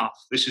centre-half.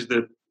 This is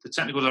the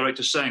technical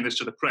director saying this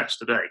to the press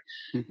today.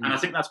 Mm-hmm. And I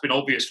think that's been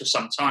obvious for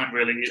some time,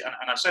 really.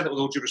 And I say that with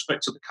all due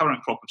respect to the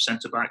current crop of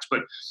centre-backs,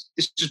 but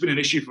this has been an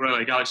issue for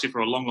LA Galaxy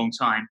for a long, long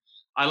time.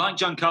 I like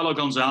Giancarlo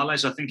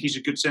Gonzalez. I think he's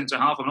a good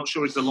centre-half. I'm not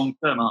sure it's the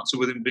long-term answer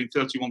with him being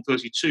 31,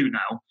 32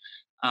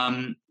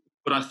 now.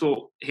 But I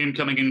thought him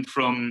coming in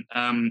from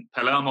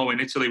Palermo in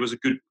Italy was a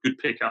good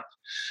pickup.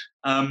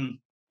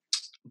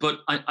 But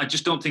I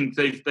just don't think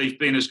they've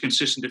been as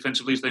consistent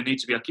defensively as they need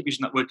to be. I keep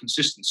using that word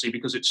consistency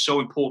because it's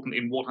so important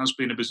in what has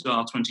been a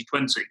bizarre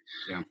 2020.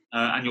 Yeah.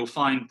 And you'll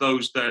find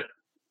those that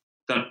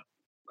at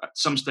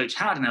some stage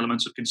had an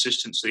element of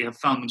consistency have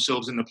found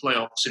themselves in the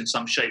playoffs in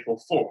some shape or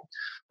form.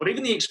 But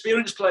even the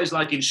experienced players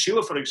like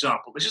Insua, for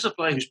example, this is a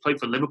player who's played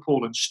for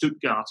Liverpool and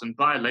Stuttgart and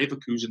Bayer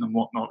Leverkusen and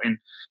whatnot in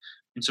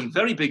some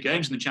very big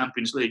games in the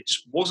Champions League,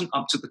 just wasn't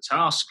up to the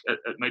task at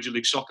Major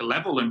League Soccer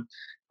level. And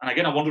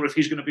again, I wonder if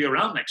he's going to be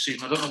around next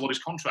season. I don't know what his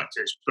contract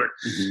is. But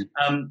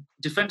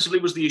defensively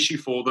was the issue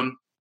for them.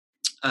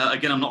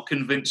 Again, I'm not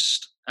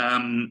convinced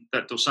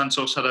that Dos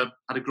Santos had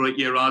a great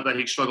year either.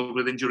 He struggled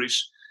with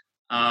injuries.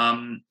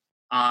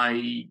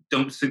 I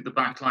don't think the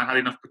back line had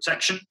enough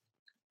protection.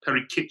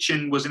 Perry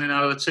Kitchen was in and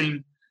out of the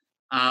team.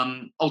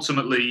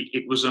 Ultimately,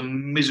 it was a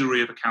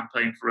misery of a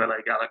campaign for LA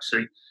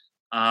Galaxy.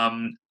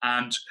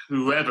 And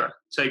whoever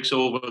takes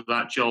over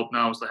that job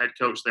now as the head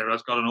coach there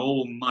has got an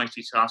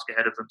almighty task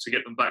ahead of them to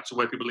get them back to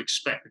where people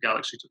expect the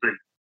Galaxy to be.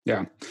 Yeah.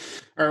 All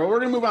right. Well, we're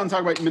going to move on and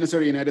talk about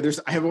Minnesota United.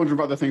 I have a bunch of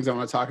other things I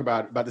want to talk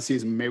about the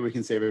season. Maybe we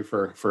can save it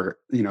for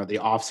the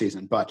off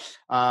season. But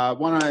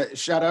want to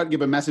shout out,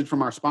 give a message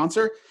from our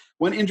sponsor.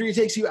 When injury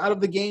takes you out of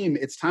the game,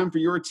 it's time for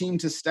your team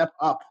to step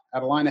up.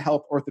 At Allina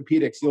Health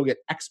Orthopedics, you'll get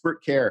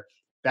expert care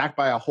backed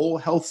by a whole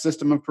health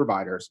system of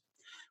providers.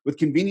 With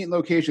convenient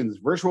locations,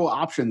 virtual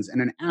options,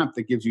 and an app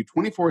that gives you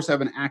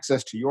 24/7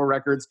 access to your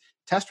records,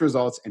 test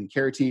results, and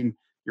care team,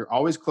 you're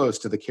always close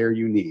to the care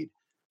you need.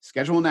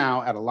 Schedule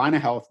now at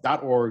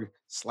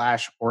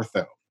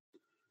allinahealth.org/ortho.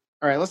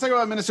 All right, let's talk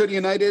about Minnesota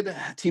United,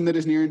 a team that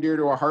is near and dear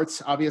to our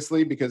hearts,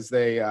 obviously, because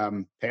they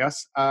pay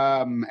us,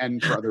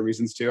 and for other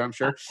reasons too, I'm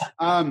sure.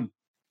 I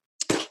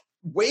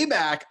went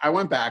back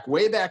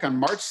on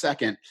March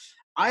 2nd.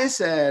 I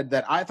said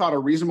that I thought a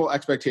reasonable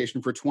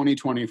expectation for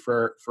 2020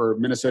 for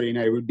Minnesota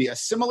United would be a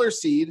similar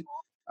seed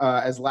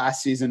as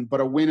last season, but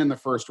a win in the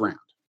first round.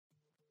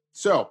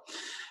 So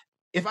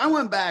if I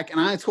went back and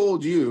I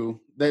told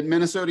you that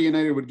Minnesota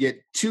United would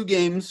get 2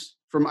 games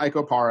from Ike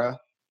Opara,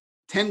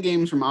 10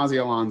 games from Ozzie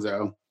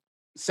Alonso,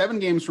 7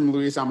 games from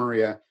Luis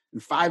Amarilla,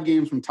 and 5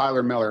 games from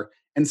Tyler Miller,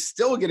 and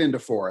still get into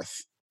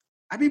fourth,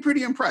 I'd be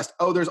pretty impressed.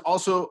 Oh, there's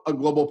also a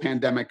global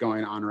pandemic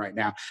going on right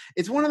now.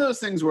 It's one of those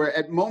things where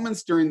at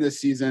moments during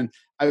this season,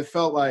 I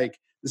felt like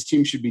this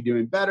team should be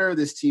doing better.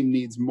 This team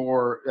needs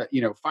more,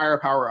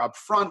 firepower up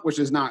front, which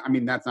is not,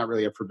 that's not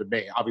really up for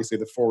debate. Obviously,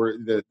 the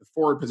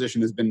forward position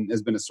has been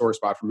a sore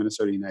spot for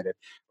Minnesota United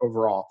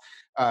overall.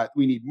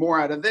 We need more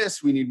out of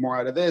this. We need more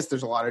out of this.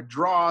 There's a lot of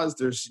draws.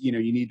 There's, you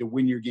need to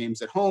win your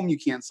games at home. You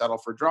can't settle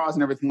for draws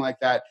and everything like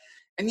that.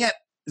 And yet,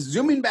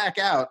 zooming back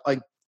out,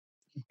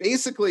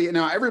 basically,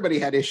 everybody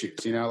had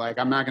issues,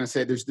 I'm not going to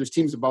say there's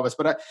teams above us,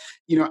 but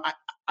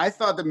I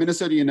thought that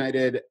Minnesota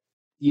United,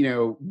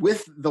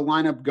 with the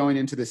lineup going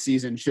into the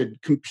season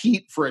should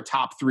compete for a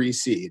top 3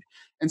 seed.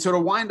 And so to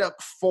wind up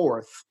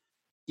fourth,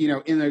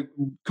 in a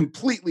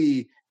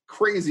completely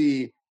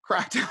crazy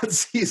cracked out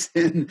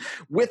season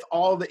with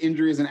all the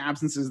injuries and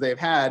absences they've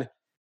had,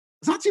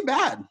 it's not too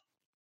bad.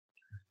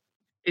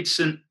 It's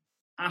an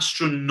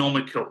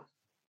astronomical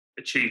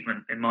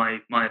achievement, in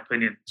my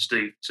opinion,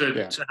 Steve,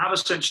 to have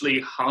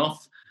essentially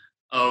half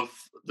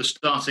of the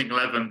starting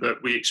 11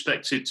 that we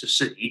expected to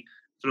see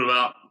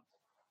throughout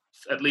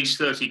at least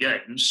 30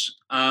 games.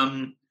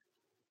 I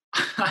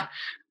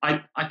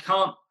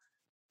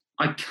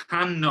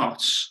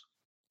cannot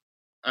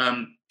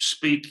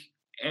speak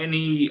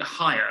any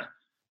higher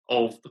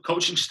of the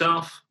coaching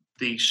staff,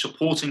 the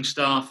supporting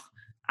staff,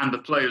 and the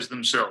players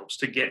themselves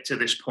to get to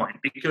this point,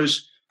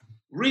 because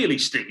really,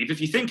 Steve, if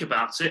you think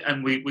about it,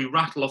 and we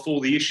rattle off all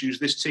the issues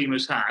this team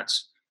has had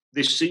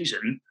this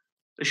season,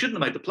 they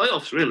shouldn't have made the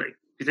playoffs, really,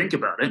 if you think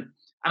about it.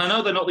 And I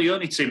know they're not the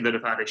only team that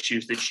have had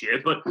issues this year,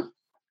 but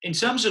in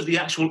terms of the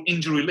actual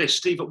injury list,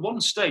 Steve, at one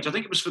stage, I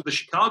think it was for the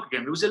Chicago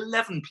game, there was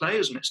 11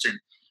 players missing.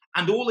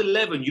 And all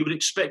 11 you would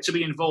expect to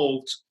be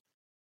involved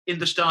in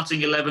the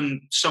starting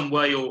 11 some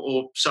way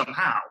or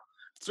somehow.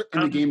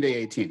 In the game day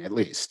 18, at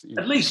least.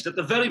 At least, at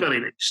the very,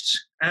 very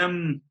least.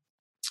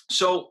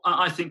 So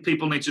I think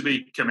people need to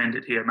be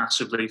commended here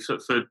massively for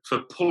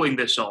pulling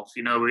this off.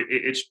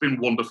 It's been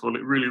wonderful.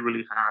 It really,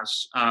 really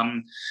has.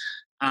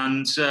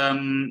 I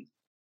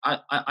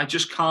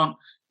just can't.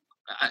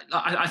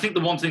 I think the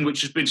one thing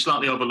which has been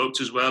slightly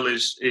overlooked as well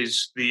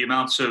is the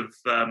amount of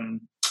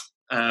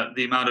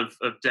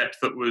depth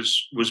that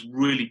was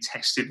really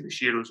tested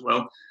this year as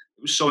well.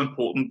 It was so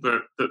important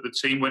that the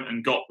team went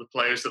and got the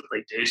players that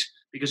they did.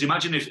 Because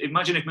imagine if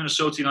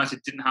Minnesota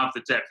United didn't have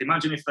the depth.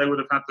 Imagine if they would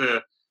have had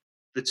the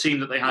team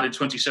that they had in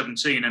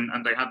 2017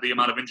 and they had the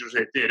amount of injuries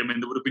they did. There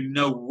would have been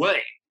no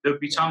way. There would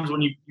be times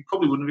when you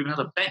probably wouldn't have even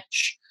had a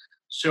bench.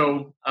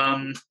 So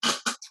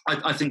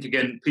I think,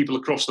 again, people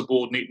across the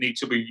board need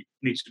to be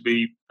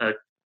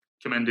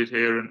commended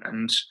here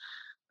and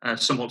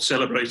somewhat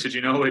celebrated.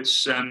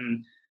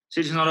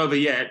 It's not over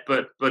yet,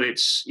 but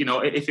it's,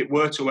 if it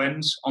were to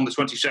end on the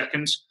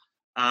 22nd,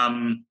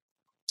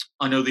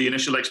 I know the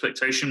initial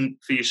expectation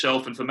for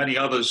yourself and for many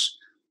others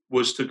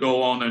was to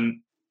go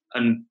on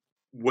and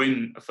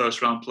win a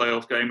first round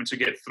playoff game and to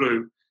get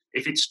through.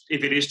 If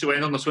it is to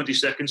end on the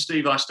 22nd,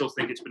 Steve, I still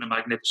think it's been a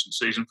magnificent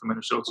season for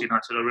Minnesota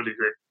United. I really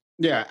do.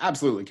 Yeah,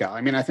 absolutely, Cal.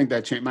 I think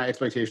that my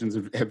expectations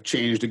have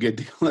changed a good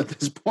deal at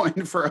this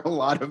point for a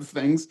lot of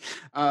things.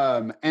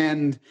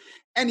 And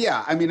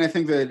yeah, I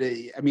think that,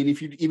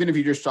 if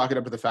you just chalk it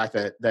up to the fact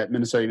that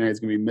Minnesota United is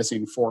going to be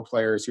missing 4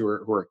 players who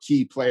are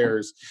key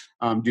players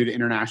due to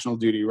international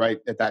duty, right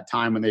at that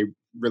time when they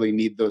really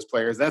need those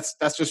players, that's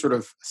just sort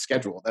of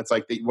schedule. That's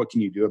what can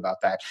you do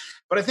about that?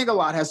 But I think a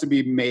lot has to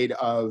be made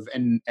of,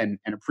 and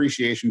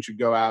appreciation should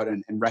go out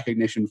and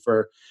recognition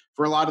for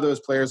a lot of those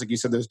players, like you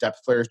said, those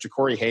depth players.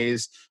 Ja'Cory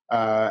Hayes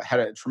had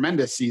a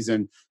tremendous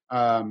season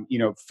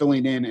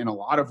filling in a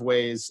lot of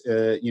ways,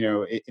 in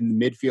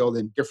the midfield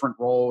in different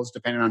roles,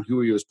 depending on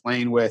who he was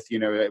playing with.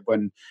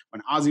 When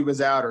Ozzy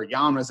was out or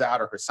Jan was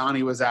out or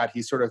Hassani was out,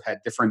 he sort of had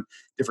different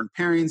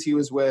pairings he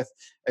was with.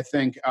 I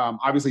think,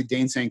 obviously,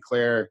 Dayne St.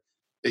 Clair,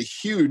 a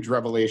huge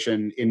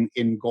revelation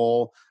in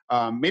goal.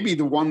 Maybe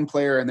the one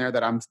player in there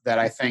that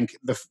I think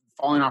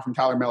falling off from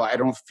Tyler Miller, I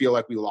don't feel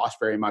like we lost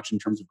very much in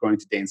terms of going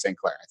to Dayne St.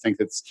 Clair. I think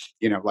that's,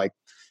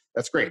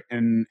 that's great.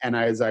 And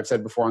as I've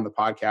said before on the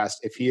podcast,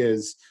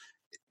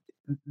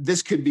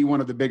 this could be one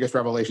of the biggest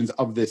revelations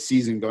of this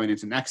season going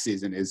into next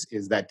season is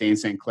that Dayne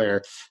St.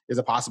 Clair is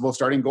a possible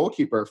starting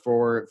goalkeeper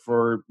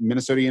for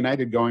Minnesota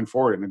United going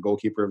forward and a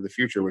goalkeeper of the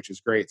future, which is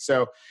great.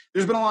 So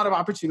there's been a lot of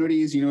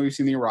opportunities. We've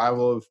seen the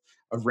arrival of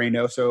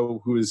Reynoso,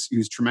 who's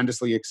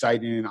tremendously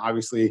exciting and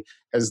obviously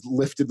has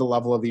lifted the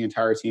level of the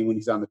entire team when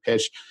he's on the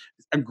pitch.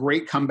 A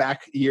great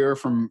comeback year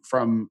from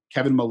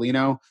Kevin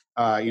Molino,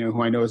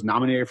 who I know is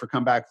nominated for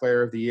Comeback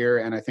Player of the Year,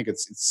 and I think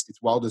it's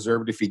well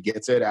deserved if he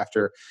gets it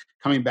after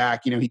coming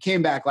back. He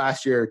came back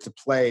last year to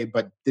play,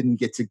 but didn't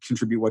get to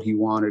contribute what he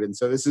wanted, and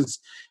so this is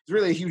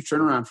really a huge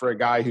turnaround for a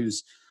guy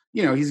who's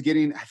he's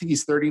getting, I think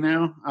he's 30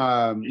 now,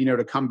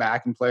 to come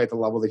back and play at the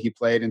level that he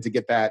played and to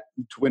get that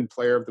to win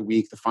Player of the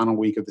Week, the final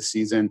week of the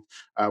season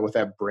with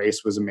that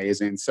brace was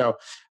amazing. So,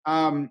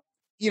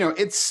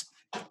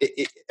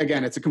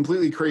 it's a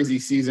completely crazy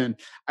season.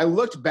 I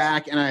looked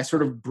back and I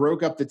sort of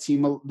broke up the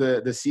team,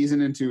 the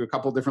season into a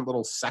couple different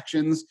little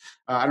sections.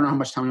 I don't know how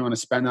much time you want to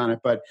spend on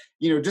it, but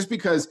just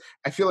because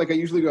I feel like I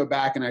usually go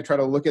back and I try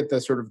to look at the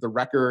sort of the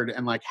record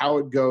and like how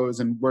it goes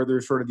and where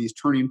there's sort of these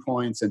turning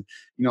points. And,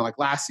 like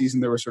last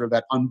season, there was sort of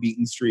that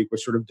unbeaten streak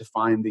which sort of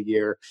defined the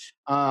year.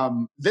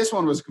 This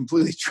one was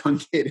completely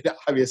truncated,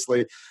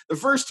 obviously. The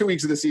first 2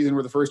 weeks of the season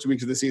were the first 2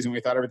 weeks of the season. We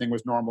thought everything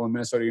was normal and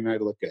Minnesota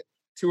United looked good.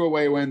 2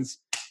 away wins.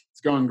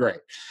 Going great.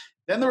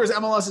 Then there was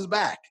MLS is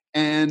back,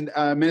 and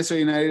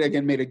Minnesota United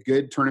again made a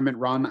good tournament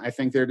run. I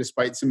think there,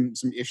 despite some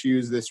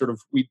issues, that sort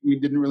of we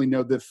didn't really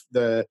know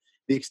the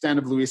extent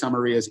of Luis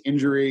Amaria's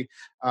injury,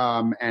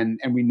 and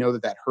we know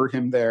that hurt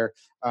him there.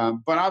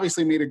 But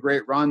obviously made a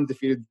great run,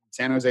 defeated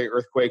San Jose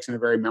Earthquakes in a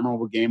very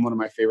memorable game, one of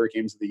my favorite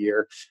games of the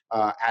year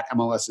at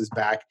MLS is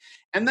back.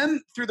 And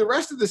then through the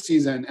rest of the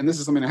season, and this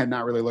is something I had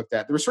not really looked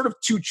at, there were sort of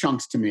 2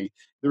 chunks to me.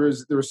 There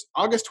was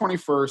August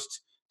 21st,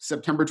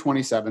 September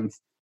 27th.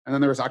 And then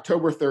there was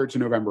October 3rd to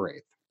November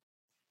 8th.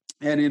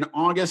 And in late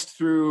August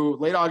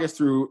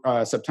through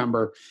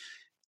September,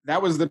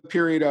 that was the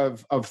period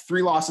of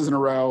 3 losses in a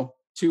row,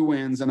 2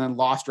 wins, and then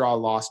loss,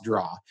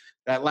 draw.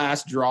 That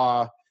last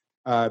draw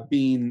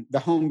being the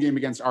home game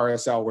against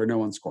RSL where no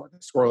one scored, a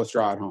scoreless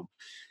draw at home.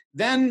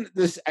 Then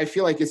I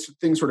feel like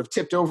things sort of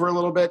tipped over a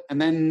little bit.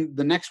 And then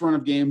the next run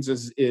of games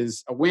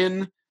is a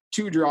win,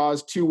 2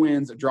 draws, 2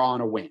 wins, a draw,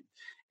 and a win.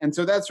 And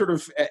so that's sort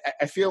of,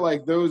 I feel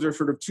like those are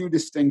sort of 2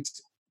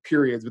 distinct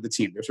periods with the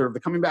team. They're sort of the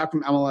coming back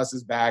from MLS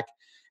is back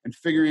and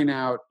figuring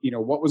out,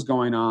 what was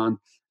going on.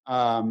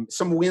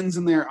 Some wins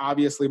in there,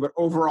 obviously, but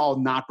overall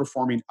not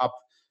performing up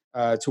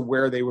to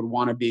where they would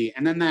want to be.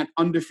 And then that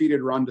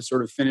undefeated run to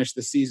sort of finish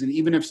the season,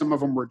 even if some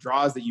of them were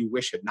draws that you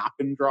wish had not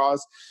been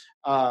draws.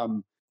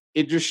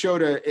 It just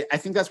showed I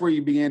think that's where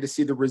you began to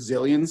see the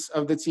resilience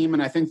of the team.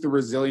 And I think the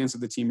resilience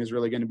of the team is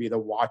really going to be the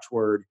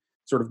watchword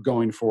sort of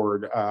going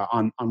forward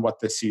on what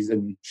this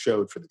season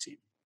showed for the team.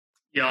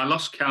 Yeah, I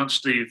lost count,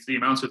 Steve, the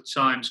amount of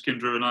times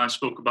Kyndra and I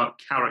spoke about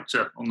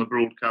character on the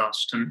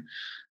broadcast and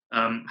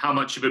how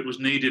much of it was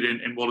needed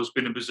in what has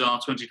been a bizarre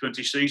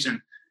 2020 season.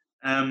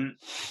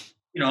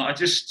 I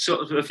just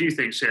sort of a few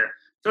things here.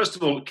 First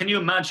of all, can you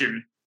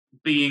imagine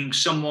being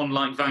someone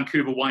like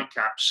Vancouver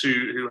Whitecaps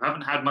who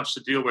haven't had much to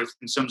deal with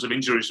in terms of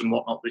injuries and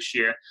whatnot this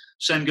year?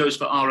 Same goes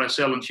for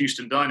RSL and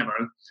Houston Dynamo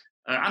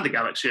and the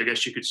Galaxy, I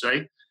guess you could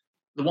say.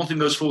 The one thing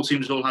those 4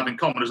 teams all have in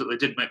common is that they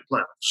did make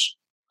the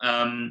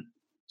playoffs.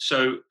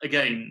 So,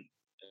 again,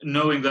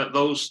 knowing that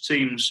those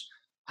teams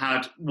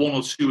had 1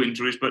 or 2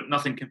 injuries, but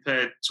nothing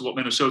compared to what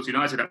Minnesota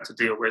United had to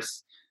deal with,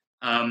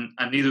 and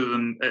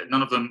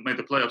none of them made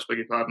the playoffs, beg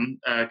your pardon,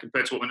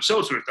 compared to what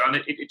Minnesota have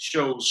done, it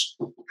shows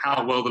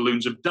how well the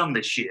Loons have done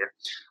this year.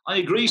 I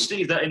agree,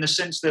 Steve, that in a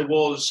sense there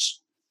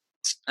was,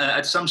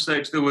 at some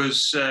stage, there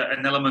was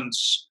an element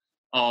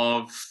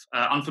of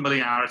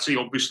unfamiliarity,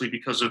 obviously,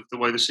 because of the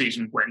way the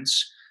season went.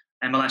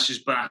 MLS is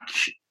back,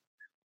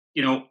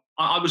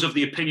 I was of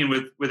the opinion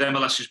with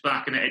MLS is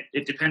back, and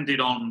it depended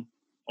on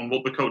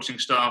what the coaching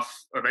staff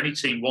of any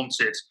team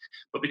wanted.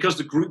 But because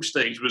the group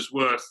stage was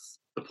worth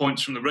the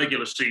points from the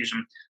regular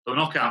season, the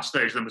knockout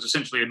stage then was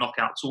essentially a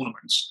knockout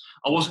tournament.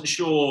 I wasn't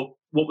sure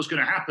what was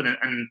going to happen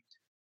and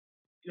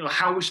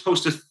how we're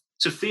supposed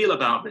to feel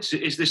about this.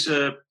 Is this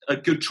a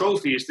good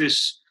trophy? Is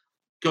this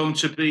going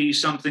to be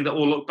something that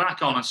we'll look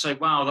back on and say,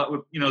 wow, that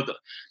would,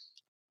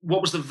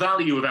 what was the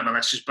value of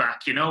MLS is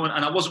back, and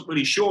I wasn't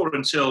really sure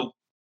until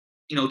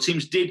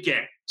teams did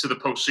get to the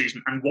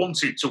postseason and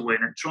wanted to win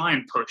and try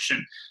and push.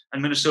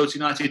 And Minnesota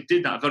United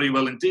did that very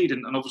well indeed.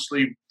 And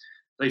obviously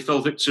they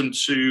fell victim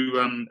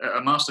to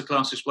a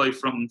masterclass display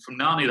from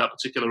Nani that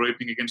particular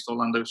evening against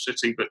Orlando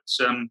City. But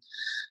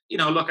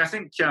look, I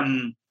think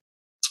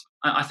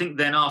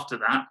then after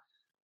that,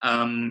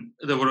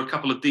 there were a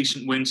couple of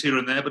decent wins here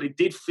and there, but it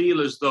did feel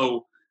as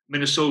though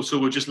Minnesota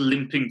were just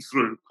limping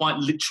through, quite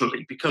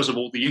literally, because of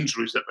all the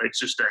injuries that they'd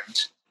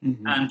sustained.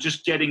 Mm-hmm. And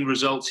just getting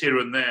results here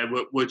and there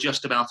were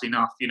just about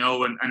enough,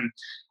 and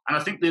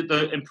I think that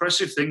the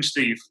impressive thing,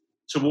 Steve,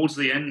 towards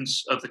the end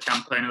of the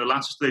campaign and the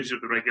latter stages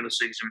of the regular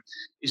season,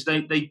 is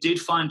they did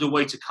find a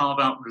way to carve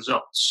out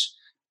results.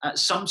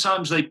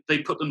 Sometimes they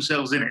put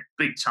themselves in it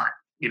big time,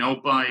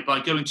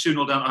 by going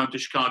 2-0 down at home to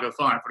Chicago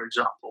Fire, for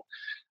example.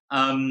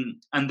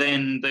 And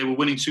then they were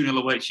winning 2-0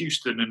 away at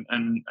Houston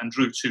and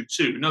drew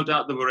 2-2. No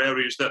doubt there were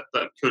areas that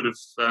could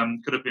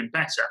have been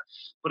better.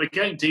 But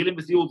again, dealing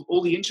with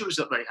all the injuries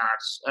that they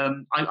had,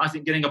 I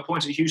think getting a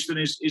point at Houston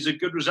is a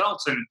good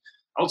result. And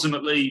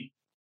ultimately,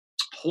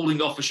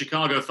 holding off a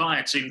Chicago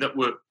Fire team that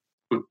were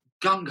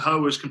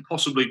gung-ho as can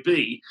possibly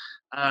be,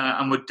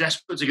 and were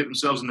desperate to get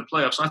themselves in the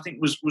playoffs, I think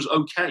was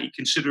okay,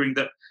 considering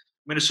that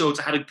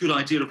Minnesota had a good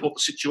idea of what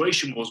the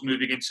situation was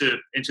moving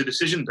into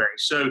decision day.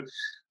 So,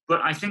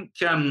 but I think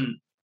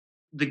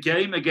the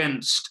game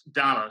against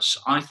Dallas,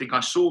 I think I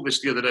saw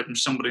this the other day from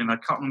somebody, and I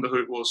can't remember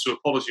who it was, so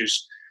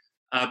apologies,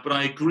 but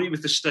I agree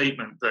with the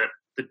statement that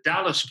the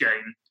Dallas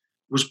game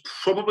was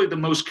probably the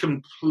most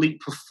complete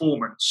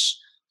performance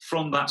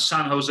from that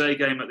San Jose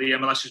game at the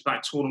MLS's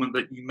Back tournament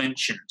that you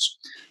mentioned.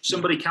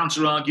 Somebody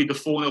counter-argued the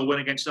 4-0 win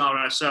against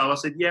RSL. I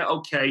said, yeah,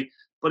 okay,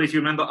 but if you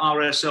remember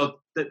RSL,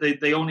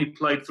 they only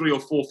played 3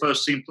 or 4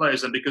 first-team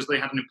players then because they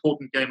had an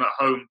important game at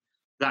home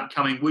that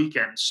coming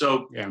weekend.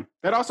 So yeah,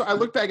 that also, I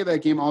look back at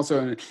that game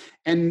also,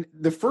 and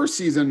the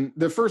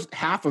first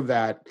half of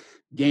that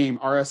game,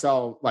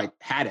 RSL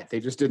had it.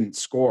 They just didn't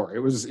score. It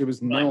was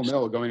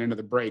 0-0 going into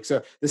the break.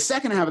 So the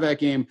second half of that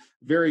game,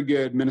 very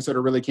good. Minnesota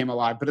really came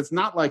alive, but it's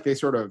not like they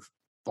sort of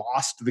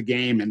bossed the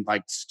game and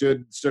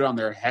stood on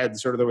their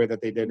heads, sort of the way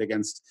that they did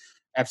against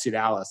FC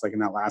Dallas, in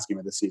that last game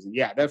of the season.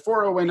 Yeah, that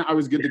 4-0 win, I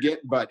was good to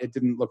get, but it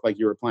didn't look like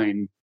you were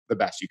playing the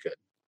best you could.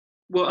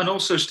 Well, and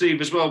also, Steve,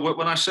 as well,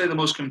 when I say the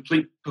most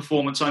complete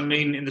performance, I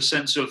mean in the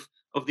sense of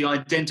the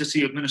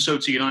identity of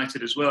Minnesota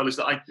United as well, is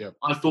that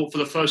I thought for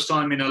the first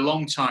time in a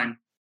long time,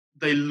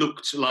 they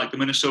looked like the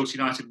Minnesota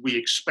United we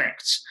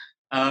expect.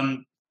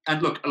 And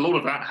look, a lot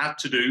of that had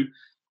to do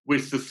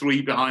with the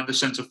 3 behind the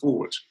centre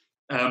forward,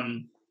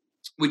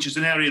 which is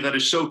an area that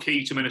is so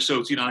key to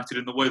Minnesota United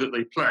in the way that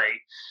they play.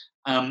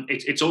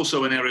 It's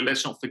also an area,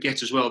 let's not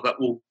forget as well, that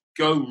will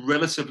go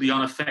relatively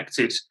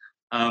unaffected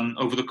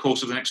over the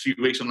course of the next few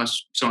weeks,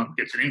 unless someone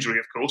gets an injury,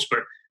 of course, but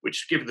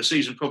which, given the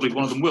season, probably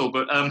one of them will.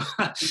 But,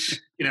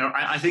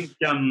 I think,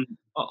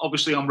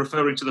 obviously, I'm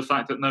referring to the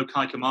fact that no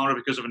Kai Kamara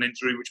because of an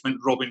injury, which meant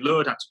Robin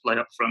Lod had to play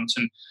up front.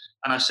 And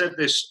I said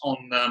this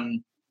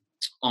on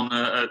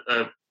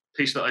a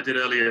piece that I did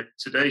earlier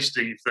today,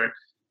 Steve,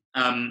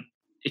 that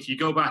if you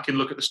go back and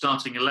look at the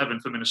starting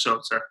 11 for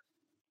Minnesota,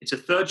 it's a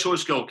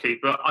third-choice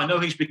goalkeeper. I know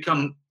he's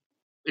become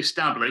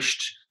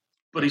established,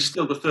 but he's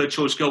still the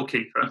third-choice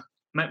goalkeeper.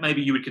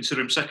 Maybe you would consider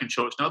him second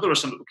choice. Now, there are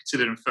some that would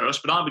consider him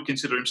first, but I would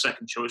consider him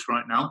second choice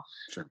right now.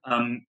 Sure.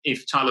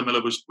 If Tyler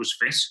Miller was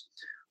fit.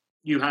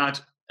 You had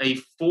a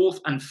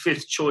 4th and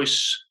 5th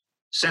choice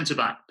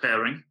centre-back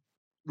pairing,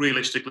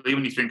 realistically,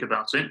 when you think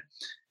about it.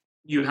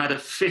 You had a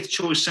 5th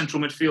choice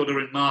central midfielder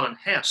in Marlon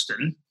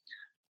Hairston,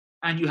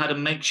 and you had a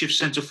makeshift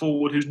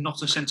centre-forward who's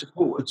not a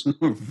centre-forward.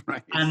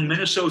 Right. And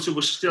Minnesota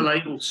was still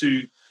able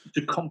to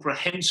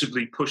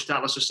comprehensively push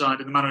Dallas aside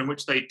in the manner in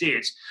which they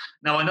did.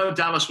 Now, I know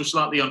Dallas was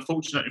slightly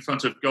unfortunate in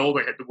front of goal.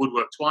 They hit the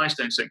woodwork twice.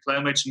 Then St.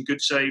 Clair made some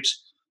good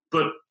saves.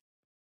 But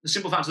the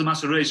simple fact of the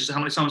matter is how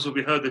many times have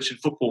we heard this in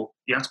football?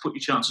 You have to put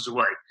your chances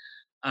away.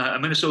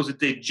 And Minnesota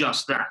did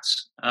just that.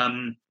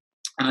 And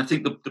I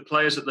think the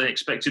players that they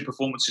expected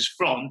performances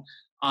from,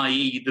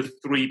 i.e. the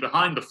 3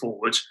 behind the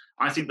forwards,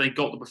 I think they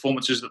got the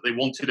performances that they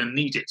wanted and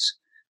needed.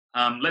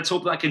 Let's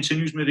hope that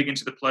continues moving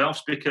into the playoffs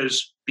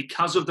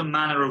because of the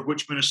manner of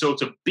which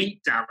Minnesota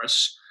beat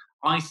Dallas.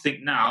 I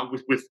think now,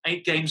 with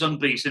 8 games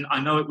unbeaten, I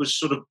know it was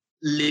sort of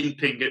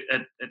limping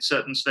at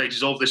certain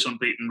stages of this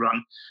unbeaten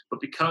run,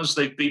 but because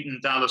they've beaten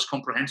Dallas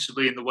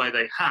comprehensively in the way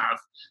they have,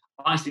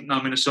 I think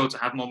now Minnesota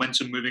have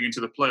momentum moving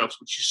into the playoffs,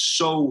 which is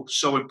so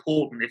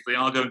important if they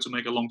are going to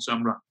make a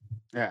long-term run.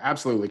 Yeah,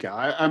 absolutely,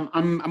 Cal.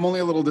 I'm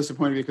only a little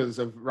disappointed because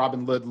of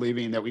Robin Lod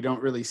leaving that we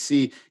don't really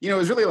see. It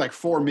was really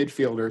 4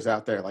 midfielders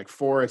out there,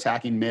 4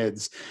 attacking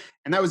mids.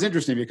 And that was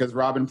interesting because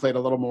Robin played a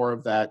little more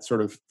of that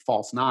sort of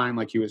false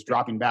 9, he was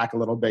dropping back a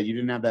little bit. You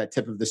didn't have that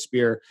tip of the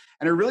spear.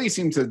 And it really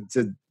seemed to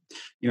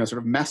sort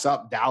of mess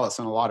up Dallas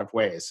in a lot of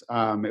ways.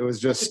 It was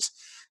just...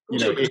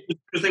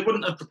 because they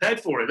wouldn't have prepared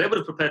for it. They would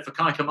have prepared for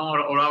Kai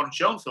Kamara or Aaron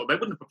Schoenfeld. They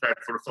wouldn't have prepared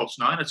for a false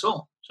 9 at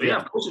all. So,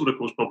 of course it would have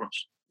caused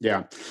problems.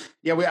 Yeah.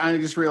 I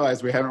just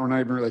realized we're not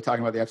even really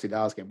talking about the FC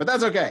Dallas game, but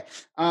that's okay.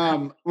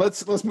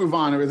 Let's move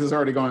on. This is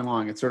already going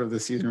long. It's sort of the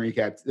season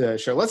recap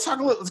show.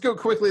 Let's go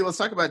quickly. Let's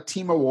talk about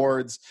team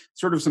awards,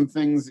 sort of some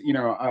things,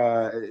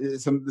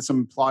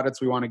 some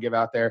plaudits we want to give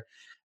out there.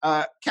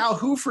 Cal,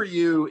 who for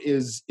you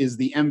is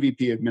the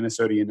MVP of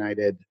Minnesota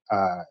United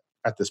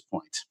at this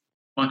point?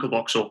 Michael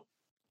Boxall.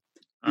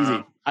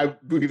 Easy.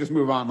 We can just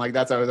move on. Like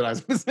that's what I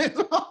was going to say as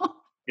well.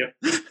 Yep.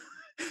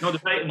 No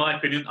debate, in my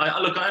opinion. I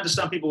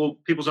understand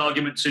people's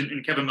arguments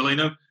in Kevin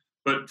Molino,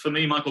 but for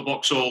me, Michael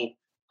Boxall,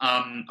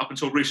 up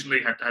until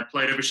recently, had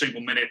played every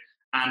single minute,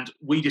 and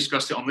we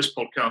discussed it on this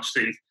podcast,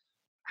 Steve,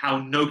 how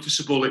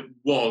noticeable it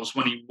was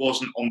when he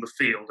wasn't on the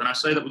field. And I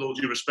say that with all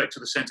due respect to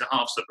the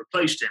centre-halves that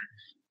replaced him,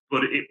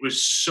 but it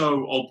was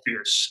so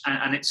obvious.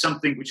 And it's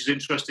something which is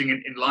interesting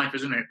in life,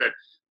 isn't it, that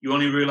you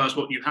only realise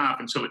what you have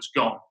until it's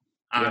gone.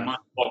 And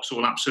Michael Boxall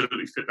will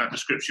absolutely fit that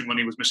description when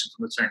he was missing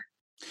from the team.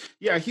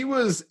 Yeah, he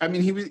was. I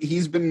mean,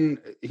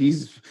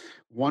 he's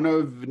one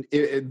of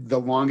the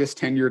longest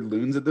tenured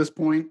loons at this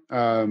point.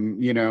 And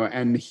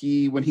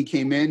when he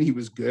came in, he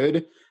was good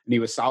and he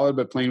was solid,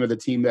 but playing with a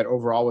team that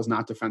overall was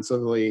not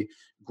defensively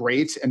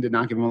great and did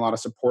not give him a lot of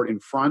support in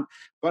front.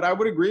 But I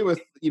would agree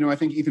with, I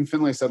think Ethan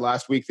Finlay said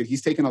last week that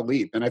he's taken a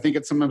leap, and I think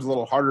it's sometimes a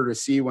little harder to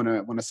see when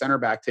a center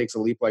back takes a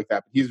leap like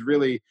that.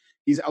 But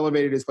he's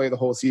elevated his play the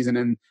whole season.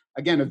 And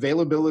again,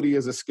 availability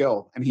is a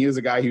skill. And he is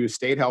a guy who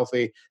stayed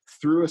healthy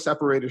through a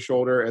separated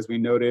shoulder, as we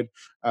noted,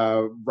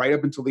 right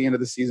up until the end of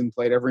the season,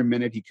 played every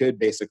minute he could,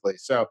 basically.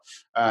 So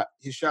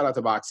his shout out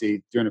to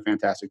Boxy, doing a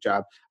fantastic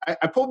job.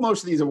 I pulled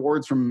most of these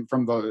awards from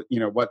the,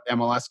 what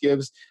MLS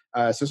gives.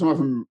 So some of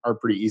them are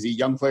pretty easy.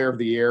 Young Player of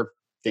the Year,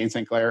 Dane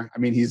St. Clair. I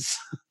mean, he's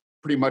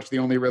pretty much the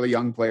only really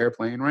young player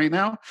playing right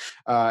now.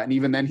 And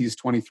even then he's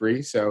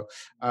 23. So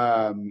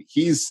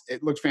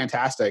it looks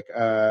fantastic.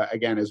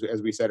 Again,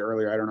 as we said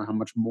earlier, I don't know how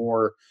much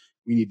more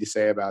we need to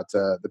say about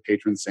the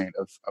patron saint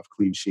of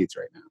clean sheets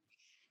right now.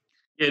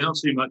 Yeah, not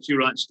too much. You're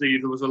right,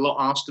 Steve. There was a lot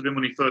asked of him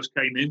when he first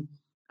came in.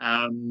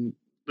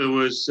 There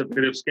was a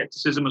bit of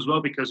skepticism as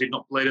well because he'd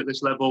not played at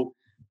this level.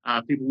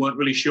 People weren't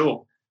really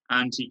sure.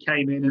 And he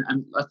came in,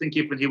 and I think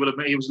even he would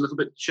admit he was a little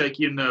bit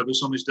shaky and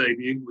nervous on his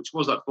debut, which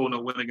was that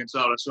 4-0 win against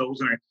RSL,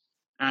 wasn't it?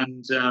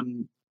 And,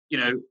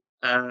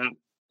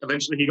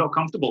 eventually he got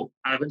comfortable.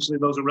 And eventually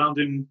those around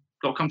him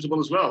got comfortable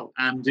as well.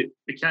 And it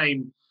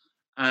became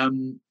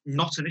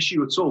not an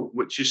issue at all,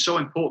 which is so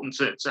important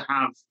to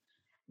have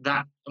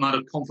that amount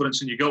of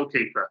confidence in your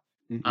goalkeeper.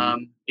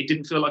 Mm-hmm. It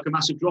didn't feel like a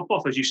massive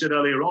drop-off, as you said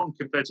earlier on,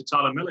 compared to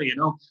Tyler Miller.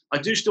 I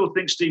do still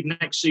think, Steve,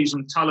 next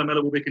season, Tyler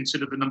Miller will be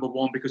considered the number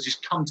one because he's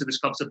come to this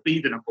club to be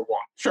the number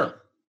one.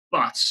 Sure.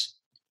 But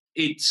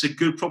it's a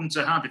good problem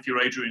to have if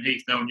you're Adrian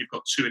Heath, knowing you've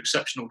got two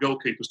exceptional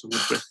goalkeepers to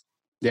work with.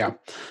 Yeah.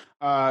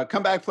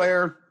 Comeback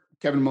player,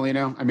 Kevin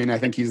Molino. I mean, I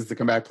think he's the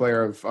comeback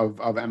player of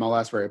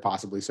MLS very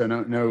possibly. So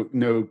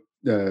no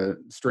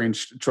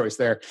strange choice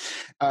there.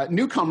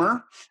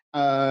 Newcomer.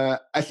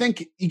 I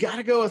think you got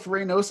to go with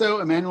Reynoso.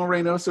 Emmanuel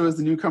Reynoso is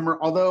the newcomer.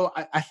 Although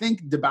I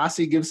think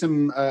Dibassy gives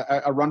him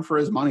a run for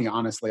his money.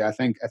 Honestly, I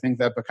think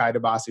that Bakaye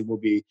Dibassy will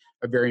be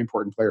a very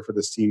important player for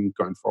this team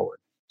going forward.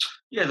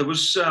 Yeah, there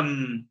was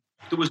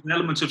an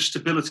element of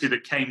stability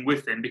that came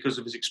with him because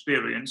of his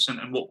experience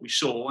and what we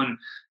saw, and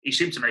he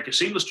seemed to make a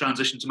seamless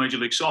transition to Major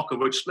League Soccer,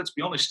 which, let's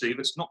be honest, Steve,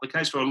 it's not the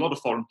case for a lot of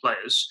foreign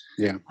players.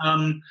 Yeah.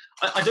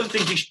 I don't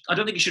think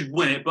he should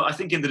win it, but I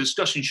think in the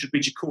discussion should be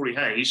Jacori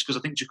Hayes, because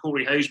I think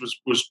Jacori Hayes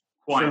was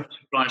quite a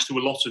surprise to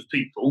a lot of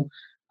people.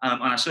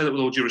 And I say that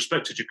with all due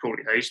respect to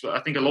Jacori Hayes, but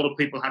I think a lot of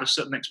people had a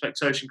certain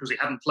expectation because he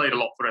hadn't played a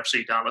lot for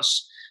FC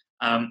Dallas.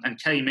 And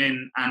came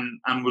in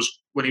and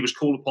was, when he was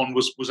called upon,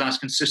 was as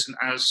consistent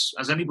as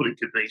anybody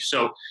could be.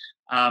 So,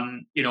 I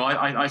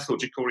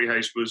thought Jacori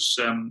Hayes was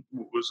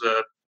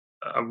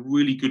a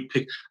really good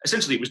pick.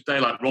 Essentially, it was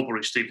daylight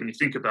robbery, Steve, when you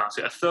think about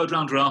it. A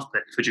third-round draft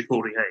pick for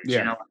Jacori Hayes.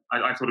 Yeah.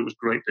 I thought it was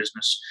great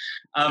business.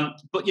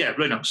 But yeah,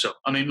 Reynoso.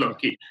 I mean,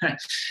 look,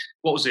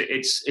 what was it?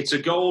 It's a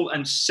goal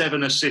and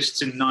 7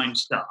 assists in 9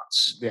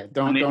 starts. Yeah,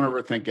 don't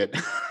overthink it.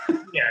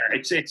 Yeah,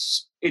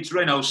 it's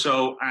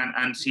Reynoso,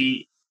 and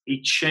he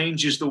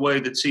changes the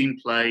way the team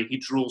play. He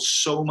draws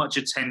so much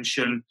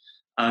attention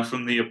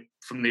from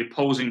the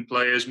opposing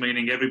players,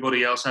 meaning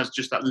everybody else has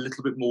just that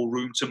little bit more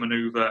room to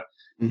manoeuvre.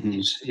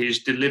 Mm-hmm. His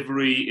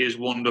delivery is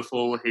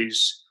wonderful.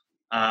 His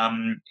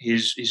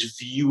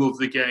view of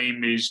the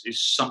game is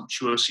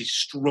sumptuous. He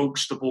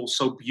strokes the ball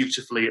so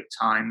beautifully at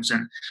times,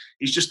 and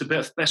he's just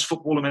the best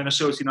footballer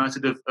Minnesota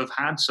United have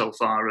had so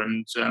far.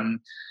 And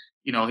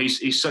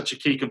he's such a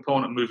key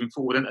component moving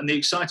forward. And the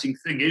exciting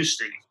thing is,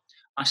 Steve,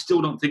 I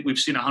still don't think we've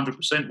seen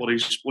 100%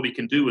 what he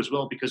can do as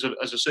well, because of,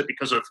 as I said,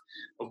 because of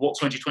what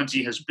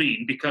 2020 has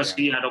been, because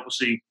he had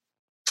obviously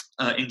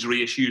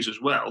injury issues as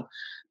well.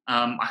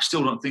 I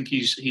still don't think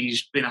he's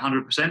been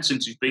 100%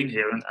 since he's been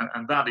here,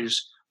 and that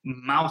is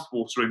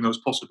mouth-watering, those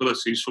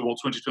possibilities for what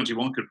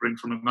 2021 could bring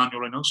from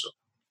Emmanuel Reynoso.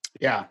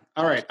 Yeah.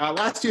 All right.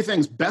 Last two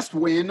things. Best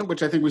win,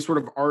 which I think we sort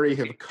of already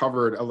have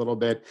covered a little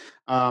bit.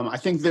 I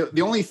think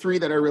the only three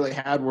that I really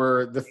had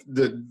were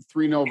the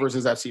 3-0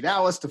 versus FC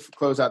Dallas to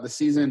close out the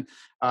season.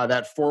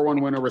 That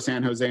 4-1 win over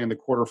San Jose in the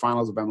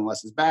quarterfinals of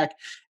MLS is back.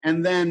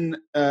 And then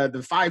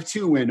the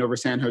 5-2 win over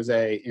San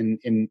Jose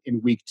in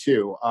week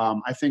 2.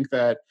 I think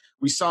that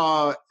we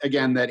saw,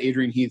 again, that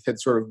Adrian Heath had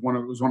sort of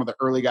was one of the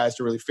early guys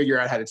to really figure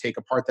out how to take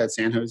apart that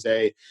San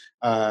Jose,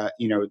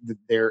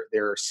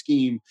 their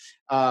scheme.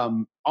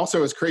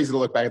 Also, it's crazy to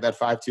look back at that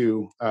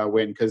 5-2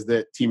 win because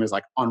the team is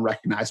like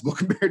unrecognizable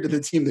compared to the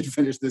team that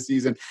finished this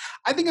season.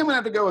 I think I'm going to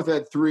have to go with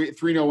a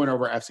 3-0 win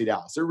over FC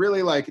Dallas. So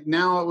really, like,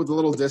 now with a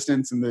little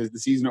distance and the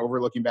season over,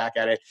 looking back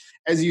at it,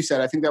 as you said,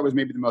 I think that was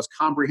maybe the most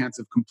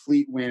comprehensive,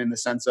 complete win in the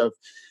sense of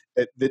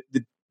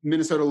the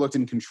Minnesota looked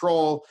in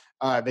control.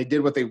 They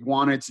did what they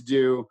wanted to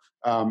do,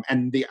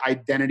 and the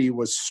identity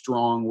was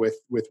strong with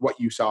what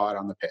you saw out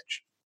on the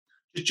pitch.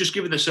 Just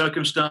given the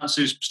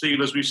circumstances,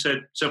 Steve, as we've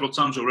said several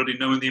times already,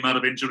 knowing the amount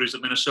of injuries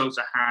that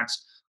Minnesota had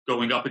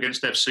going up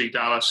against FC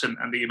Dallas and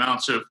the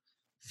amount of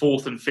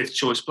fourth and fifth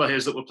choice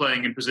players that were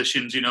playing in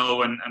positions,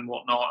 and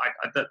whatnot,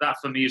 that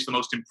for me is the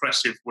most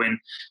impressive win.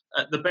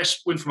 The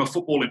best win from a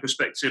footballing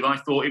perspective, I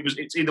thought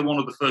it's either one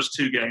of the first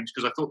 2 games,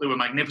 because I thought they were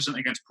magnificent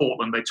against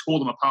Portland. They tore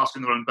them apart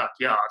in their own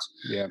backyard.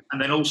 Yeah.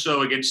 And then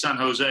also against San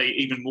Jose,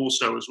 even more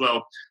so as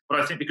well.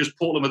 But I think because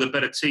Portland were the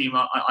better team,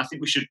 I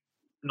think we should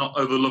not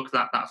overlook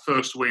that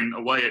first win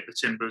away at the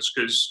Timbers,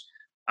 because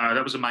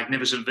that was a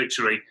magnificent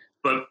victory.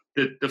 But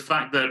the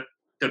fact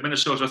that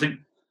Minnesota, I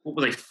think, what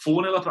were they,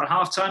 4-0 up at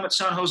halftime at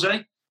San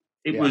Jose?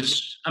 It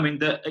was, I mean,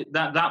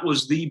 that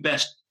was the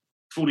best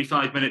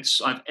 45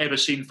 minutes I've ever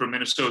seen from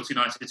Minnesota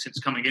United since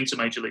coming into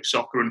Major League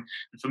Soccer. And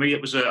for me,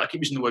 it was I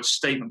keep using the word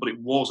statement, but it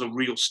was a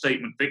real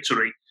statement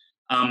victory.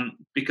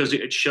 Because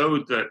it had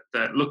showed that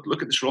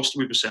look at this roster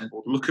we've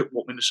assembled. Look at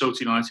what Minnesota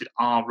United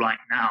are right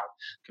now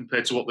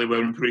compared to what they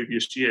were in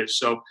previous years.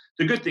 So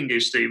the good thing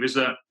is, Steve, is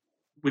that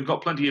we've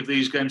got plenty of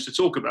these games to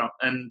talk about.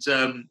 And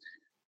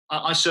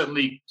I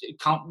certainly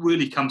can't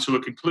really come to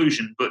a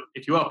conclusion. But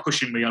if you are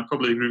pushing me, I'd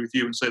probably agree with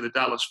you and say the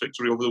Dallas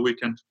victory over the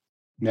weekend.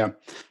 Yeah.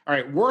 All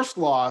right. Worst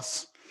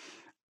loss.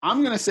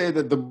 I'm going to say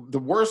that the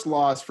worst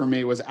loss for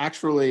me was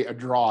actually a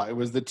draw. It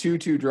was the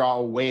 2-2 draw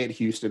away at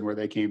Houston where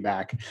they came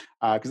back,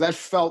 because that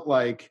felt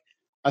like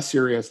a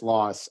serious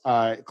loss.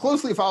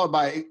 Closely followed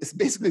by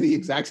basically the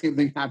exact same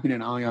thing happening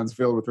in Allianz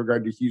Field with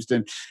regard to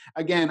Houston.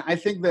 Again, I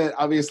think that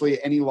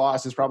obviously any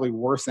loss is probably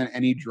worse than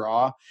any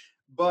draw,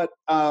 but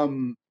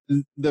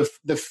the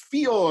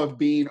feel of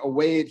being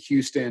away at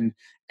Houston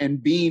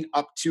and being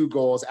up 2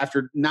 goals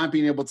after not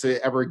being able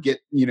to ever get,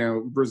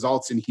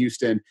 results in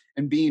Houston,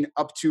 and being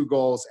up 2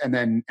 goals and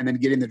then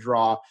getting the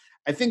draw.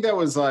 I think that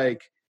was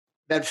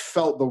that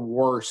felt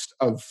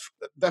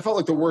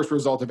like the worst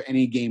result of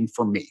any game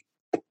for me.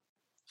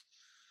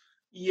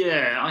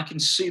 Yeah, I can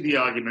see the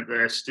argument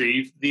there,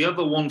 Steve. The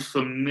other one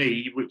for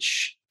me,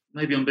 which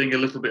maybe I'm being a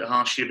little bit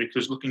harsh here,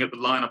 because looking at the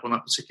lineup on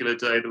that particular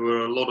day, there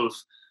were a lot of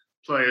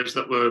players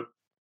that were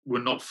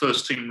not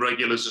first team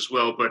regulars as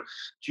well. But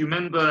do you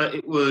remember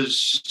it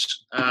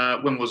was,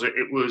 when was it?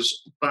 It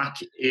was back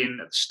in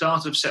the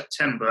start of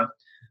September.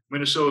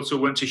 Minnesota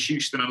went to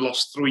Houston and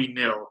lost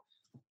 3-0.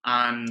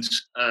 And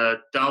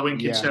Darwin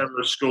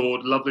Quintero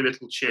scored, lovely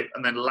little chip.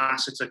 And then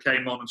Lassiter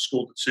came on and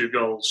scored the 2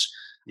 goals.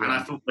 Yeah. And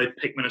I thought they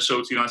picked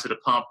Minnesota United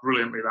apart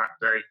brilliantly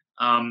that day.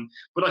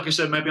 But like I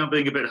said, maybe I'm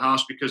being a bit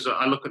harsh, because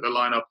I look at the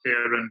lineup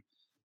here and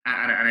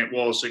it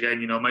was,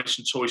 again,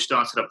 Mason Toye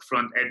started up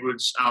front,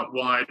 Edwards out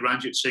wide,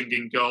 Ranjit Singh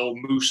in goal,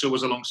 Musa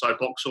was alongside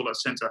Boxall at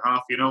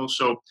centre-half,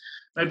 so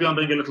maybe I'm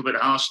being a little bit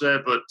harsh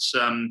there, but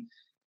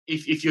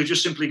if you're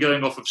just simply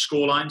going off of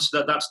scorelines,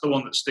 that's the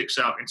one that sticks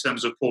out in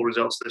terms of poor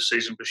results this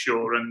season for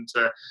sure. And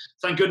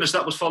thank goodness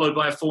that was followed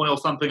by a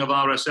 4-0 thumping of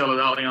RSL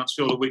at Allianz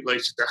Field a week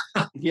later.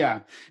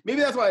 Yeah,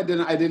 maybe that's why I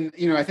didn't.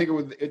 I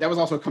think that was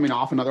also coming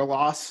off another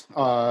loss,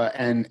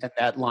 and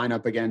that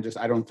lineup again. Just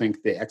I don't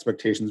think the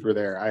expectations were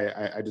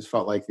there. I just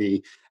felt like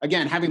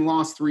having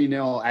lost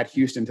 3-0 at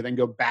Houston to then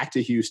go back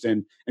to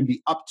Houston and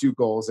be up 2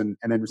 goals and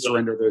then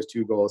surrender those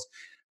 2 goals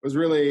was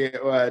really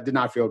did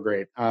not feel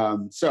great.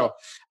 So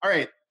all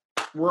right.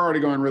 We're already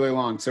going really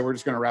long, so we're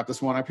just going to wrap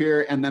this one up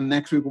here. And then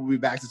next week, we'll be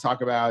back to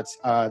talk about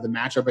the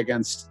matchup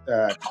against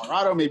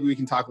Colorado. Maybe we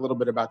can talk a little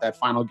bit about that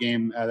final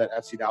game, that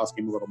FC Dallas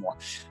game, a little more.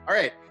 All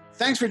right.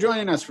 Thanks for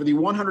joining us for the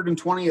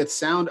 120th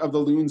Sound of the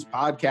Loons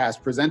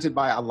podcast, presented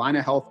by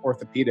Allina Health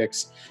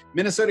Orthopedics.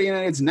 Minnesota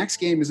United's next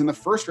game is in the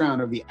first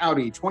round of the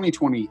Audi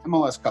 2020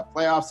 MLS Cup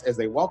playoffs as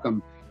they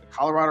welcome the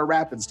Colorado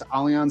Rapids to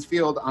Allianz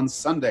Field on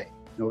Sunday,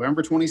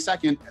 November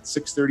 22nd at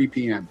 6:30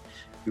 p.m.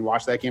 You can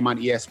watch that game on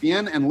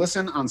ESPN and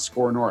listen on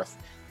Score North.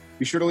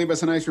 Be sure to leave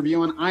us a nice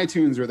review on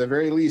iTunes, or at the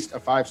very least a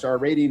 5-star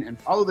rating,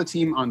 and follow the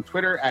team on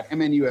Twitter at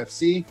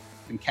MNUFC,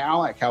 and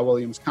Cal at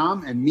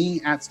CalWilliamsCom, and me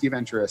at Steve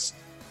Enteris.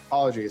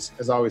 Apologies,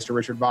 as always, to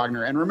Richard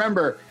Wagner. And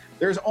remember,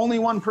 there's only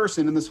one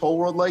person in this whole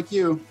world like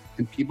you,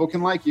 and people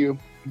can like you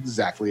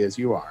exactly as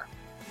you are.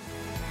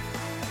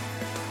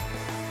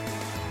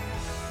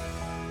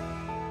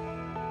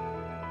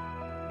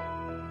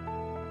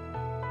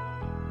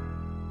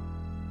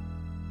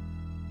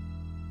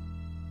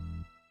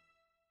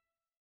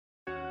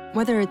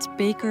 Whether it's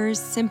Baker's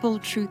Simple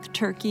Truth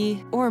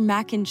Turkey or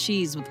mac and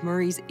cheese with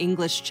Murray's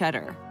English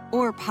Cheddar,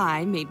 or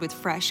pie made with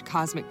fresh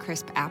Cosmic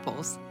Crisp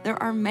apples, there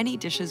are many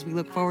dishes we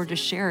look forward to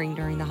sharing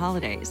during the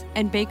holidays.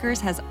 And Baker's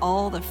has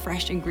all the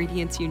fresh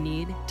ingredients you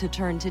need to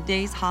turn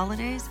today's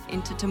holidays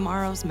into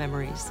tomorrow's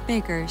memories.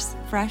 Baker's,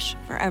 fresh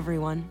for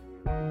everyone.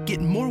 Get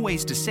more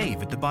ways to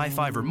save at the Buy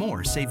 5 or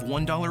More Save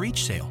 $1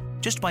 each sale.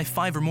 Just buy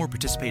 5 or more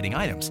participating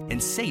items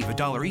and save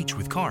 $1 each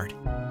with card.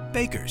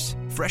 Baker's,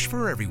 fresh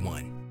for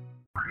everyone.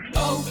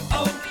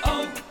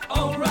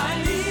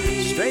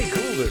 O'Reilly! Stay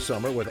cool this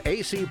summer with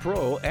AC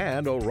Pro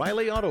and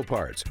O'Reilly Auto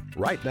Parts.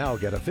 Right now,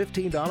 get a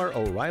 $15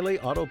 O'Reilly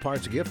Auto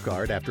Parts gift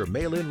card after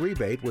mail-in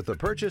rebate with the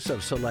purchase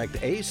of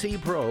select AC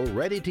Pro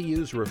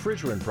ready-to-use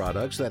refrigerant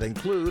products that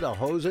include a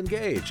hose and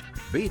gauge.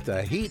 Beat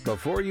the heat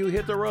before you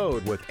hit the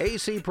road with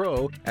AC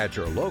Pro at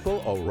your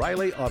local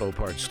O'Reilly Auto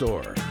Parts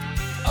store.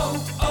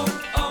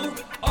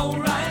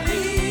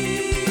 O'Reilly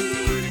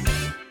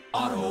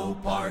Auto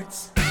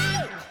Parts.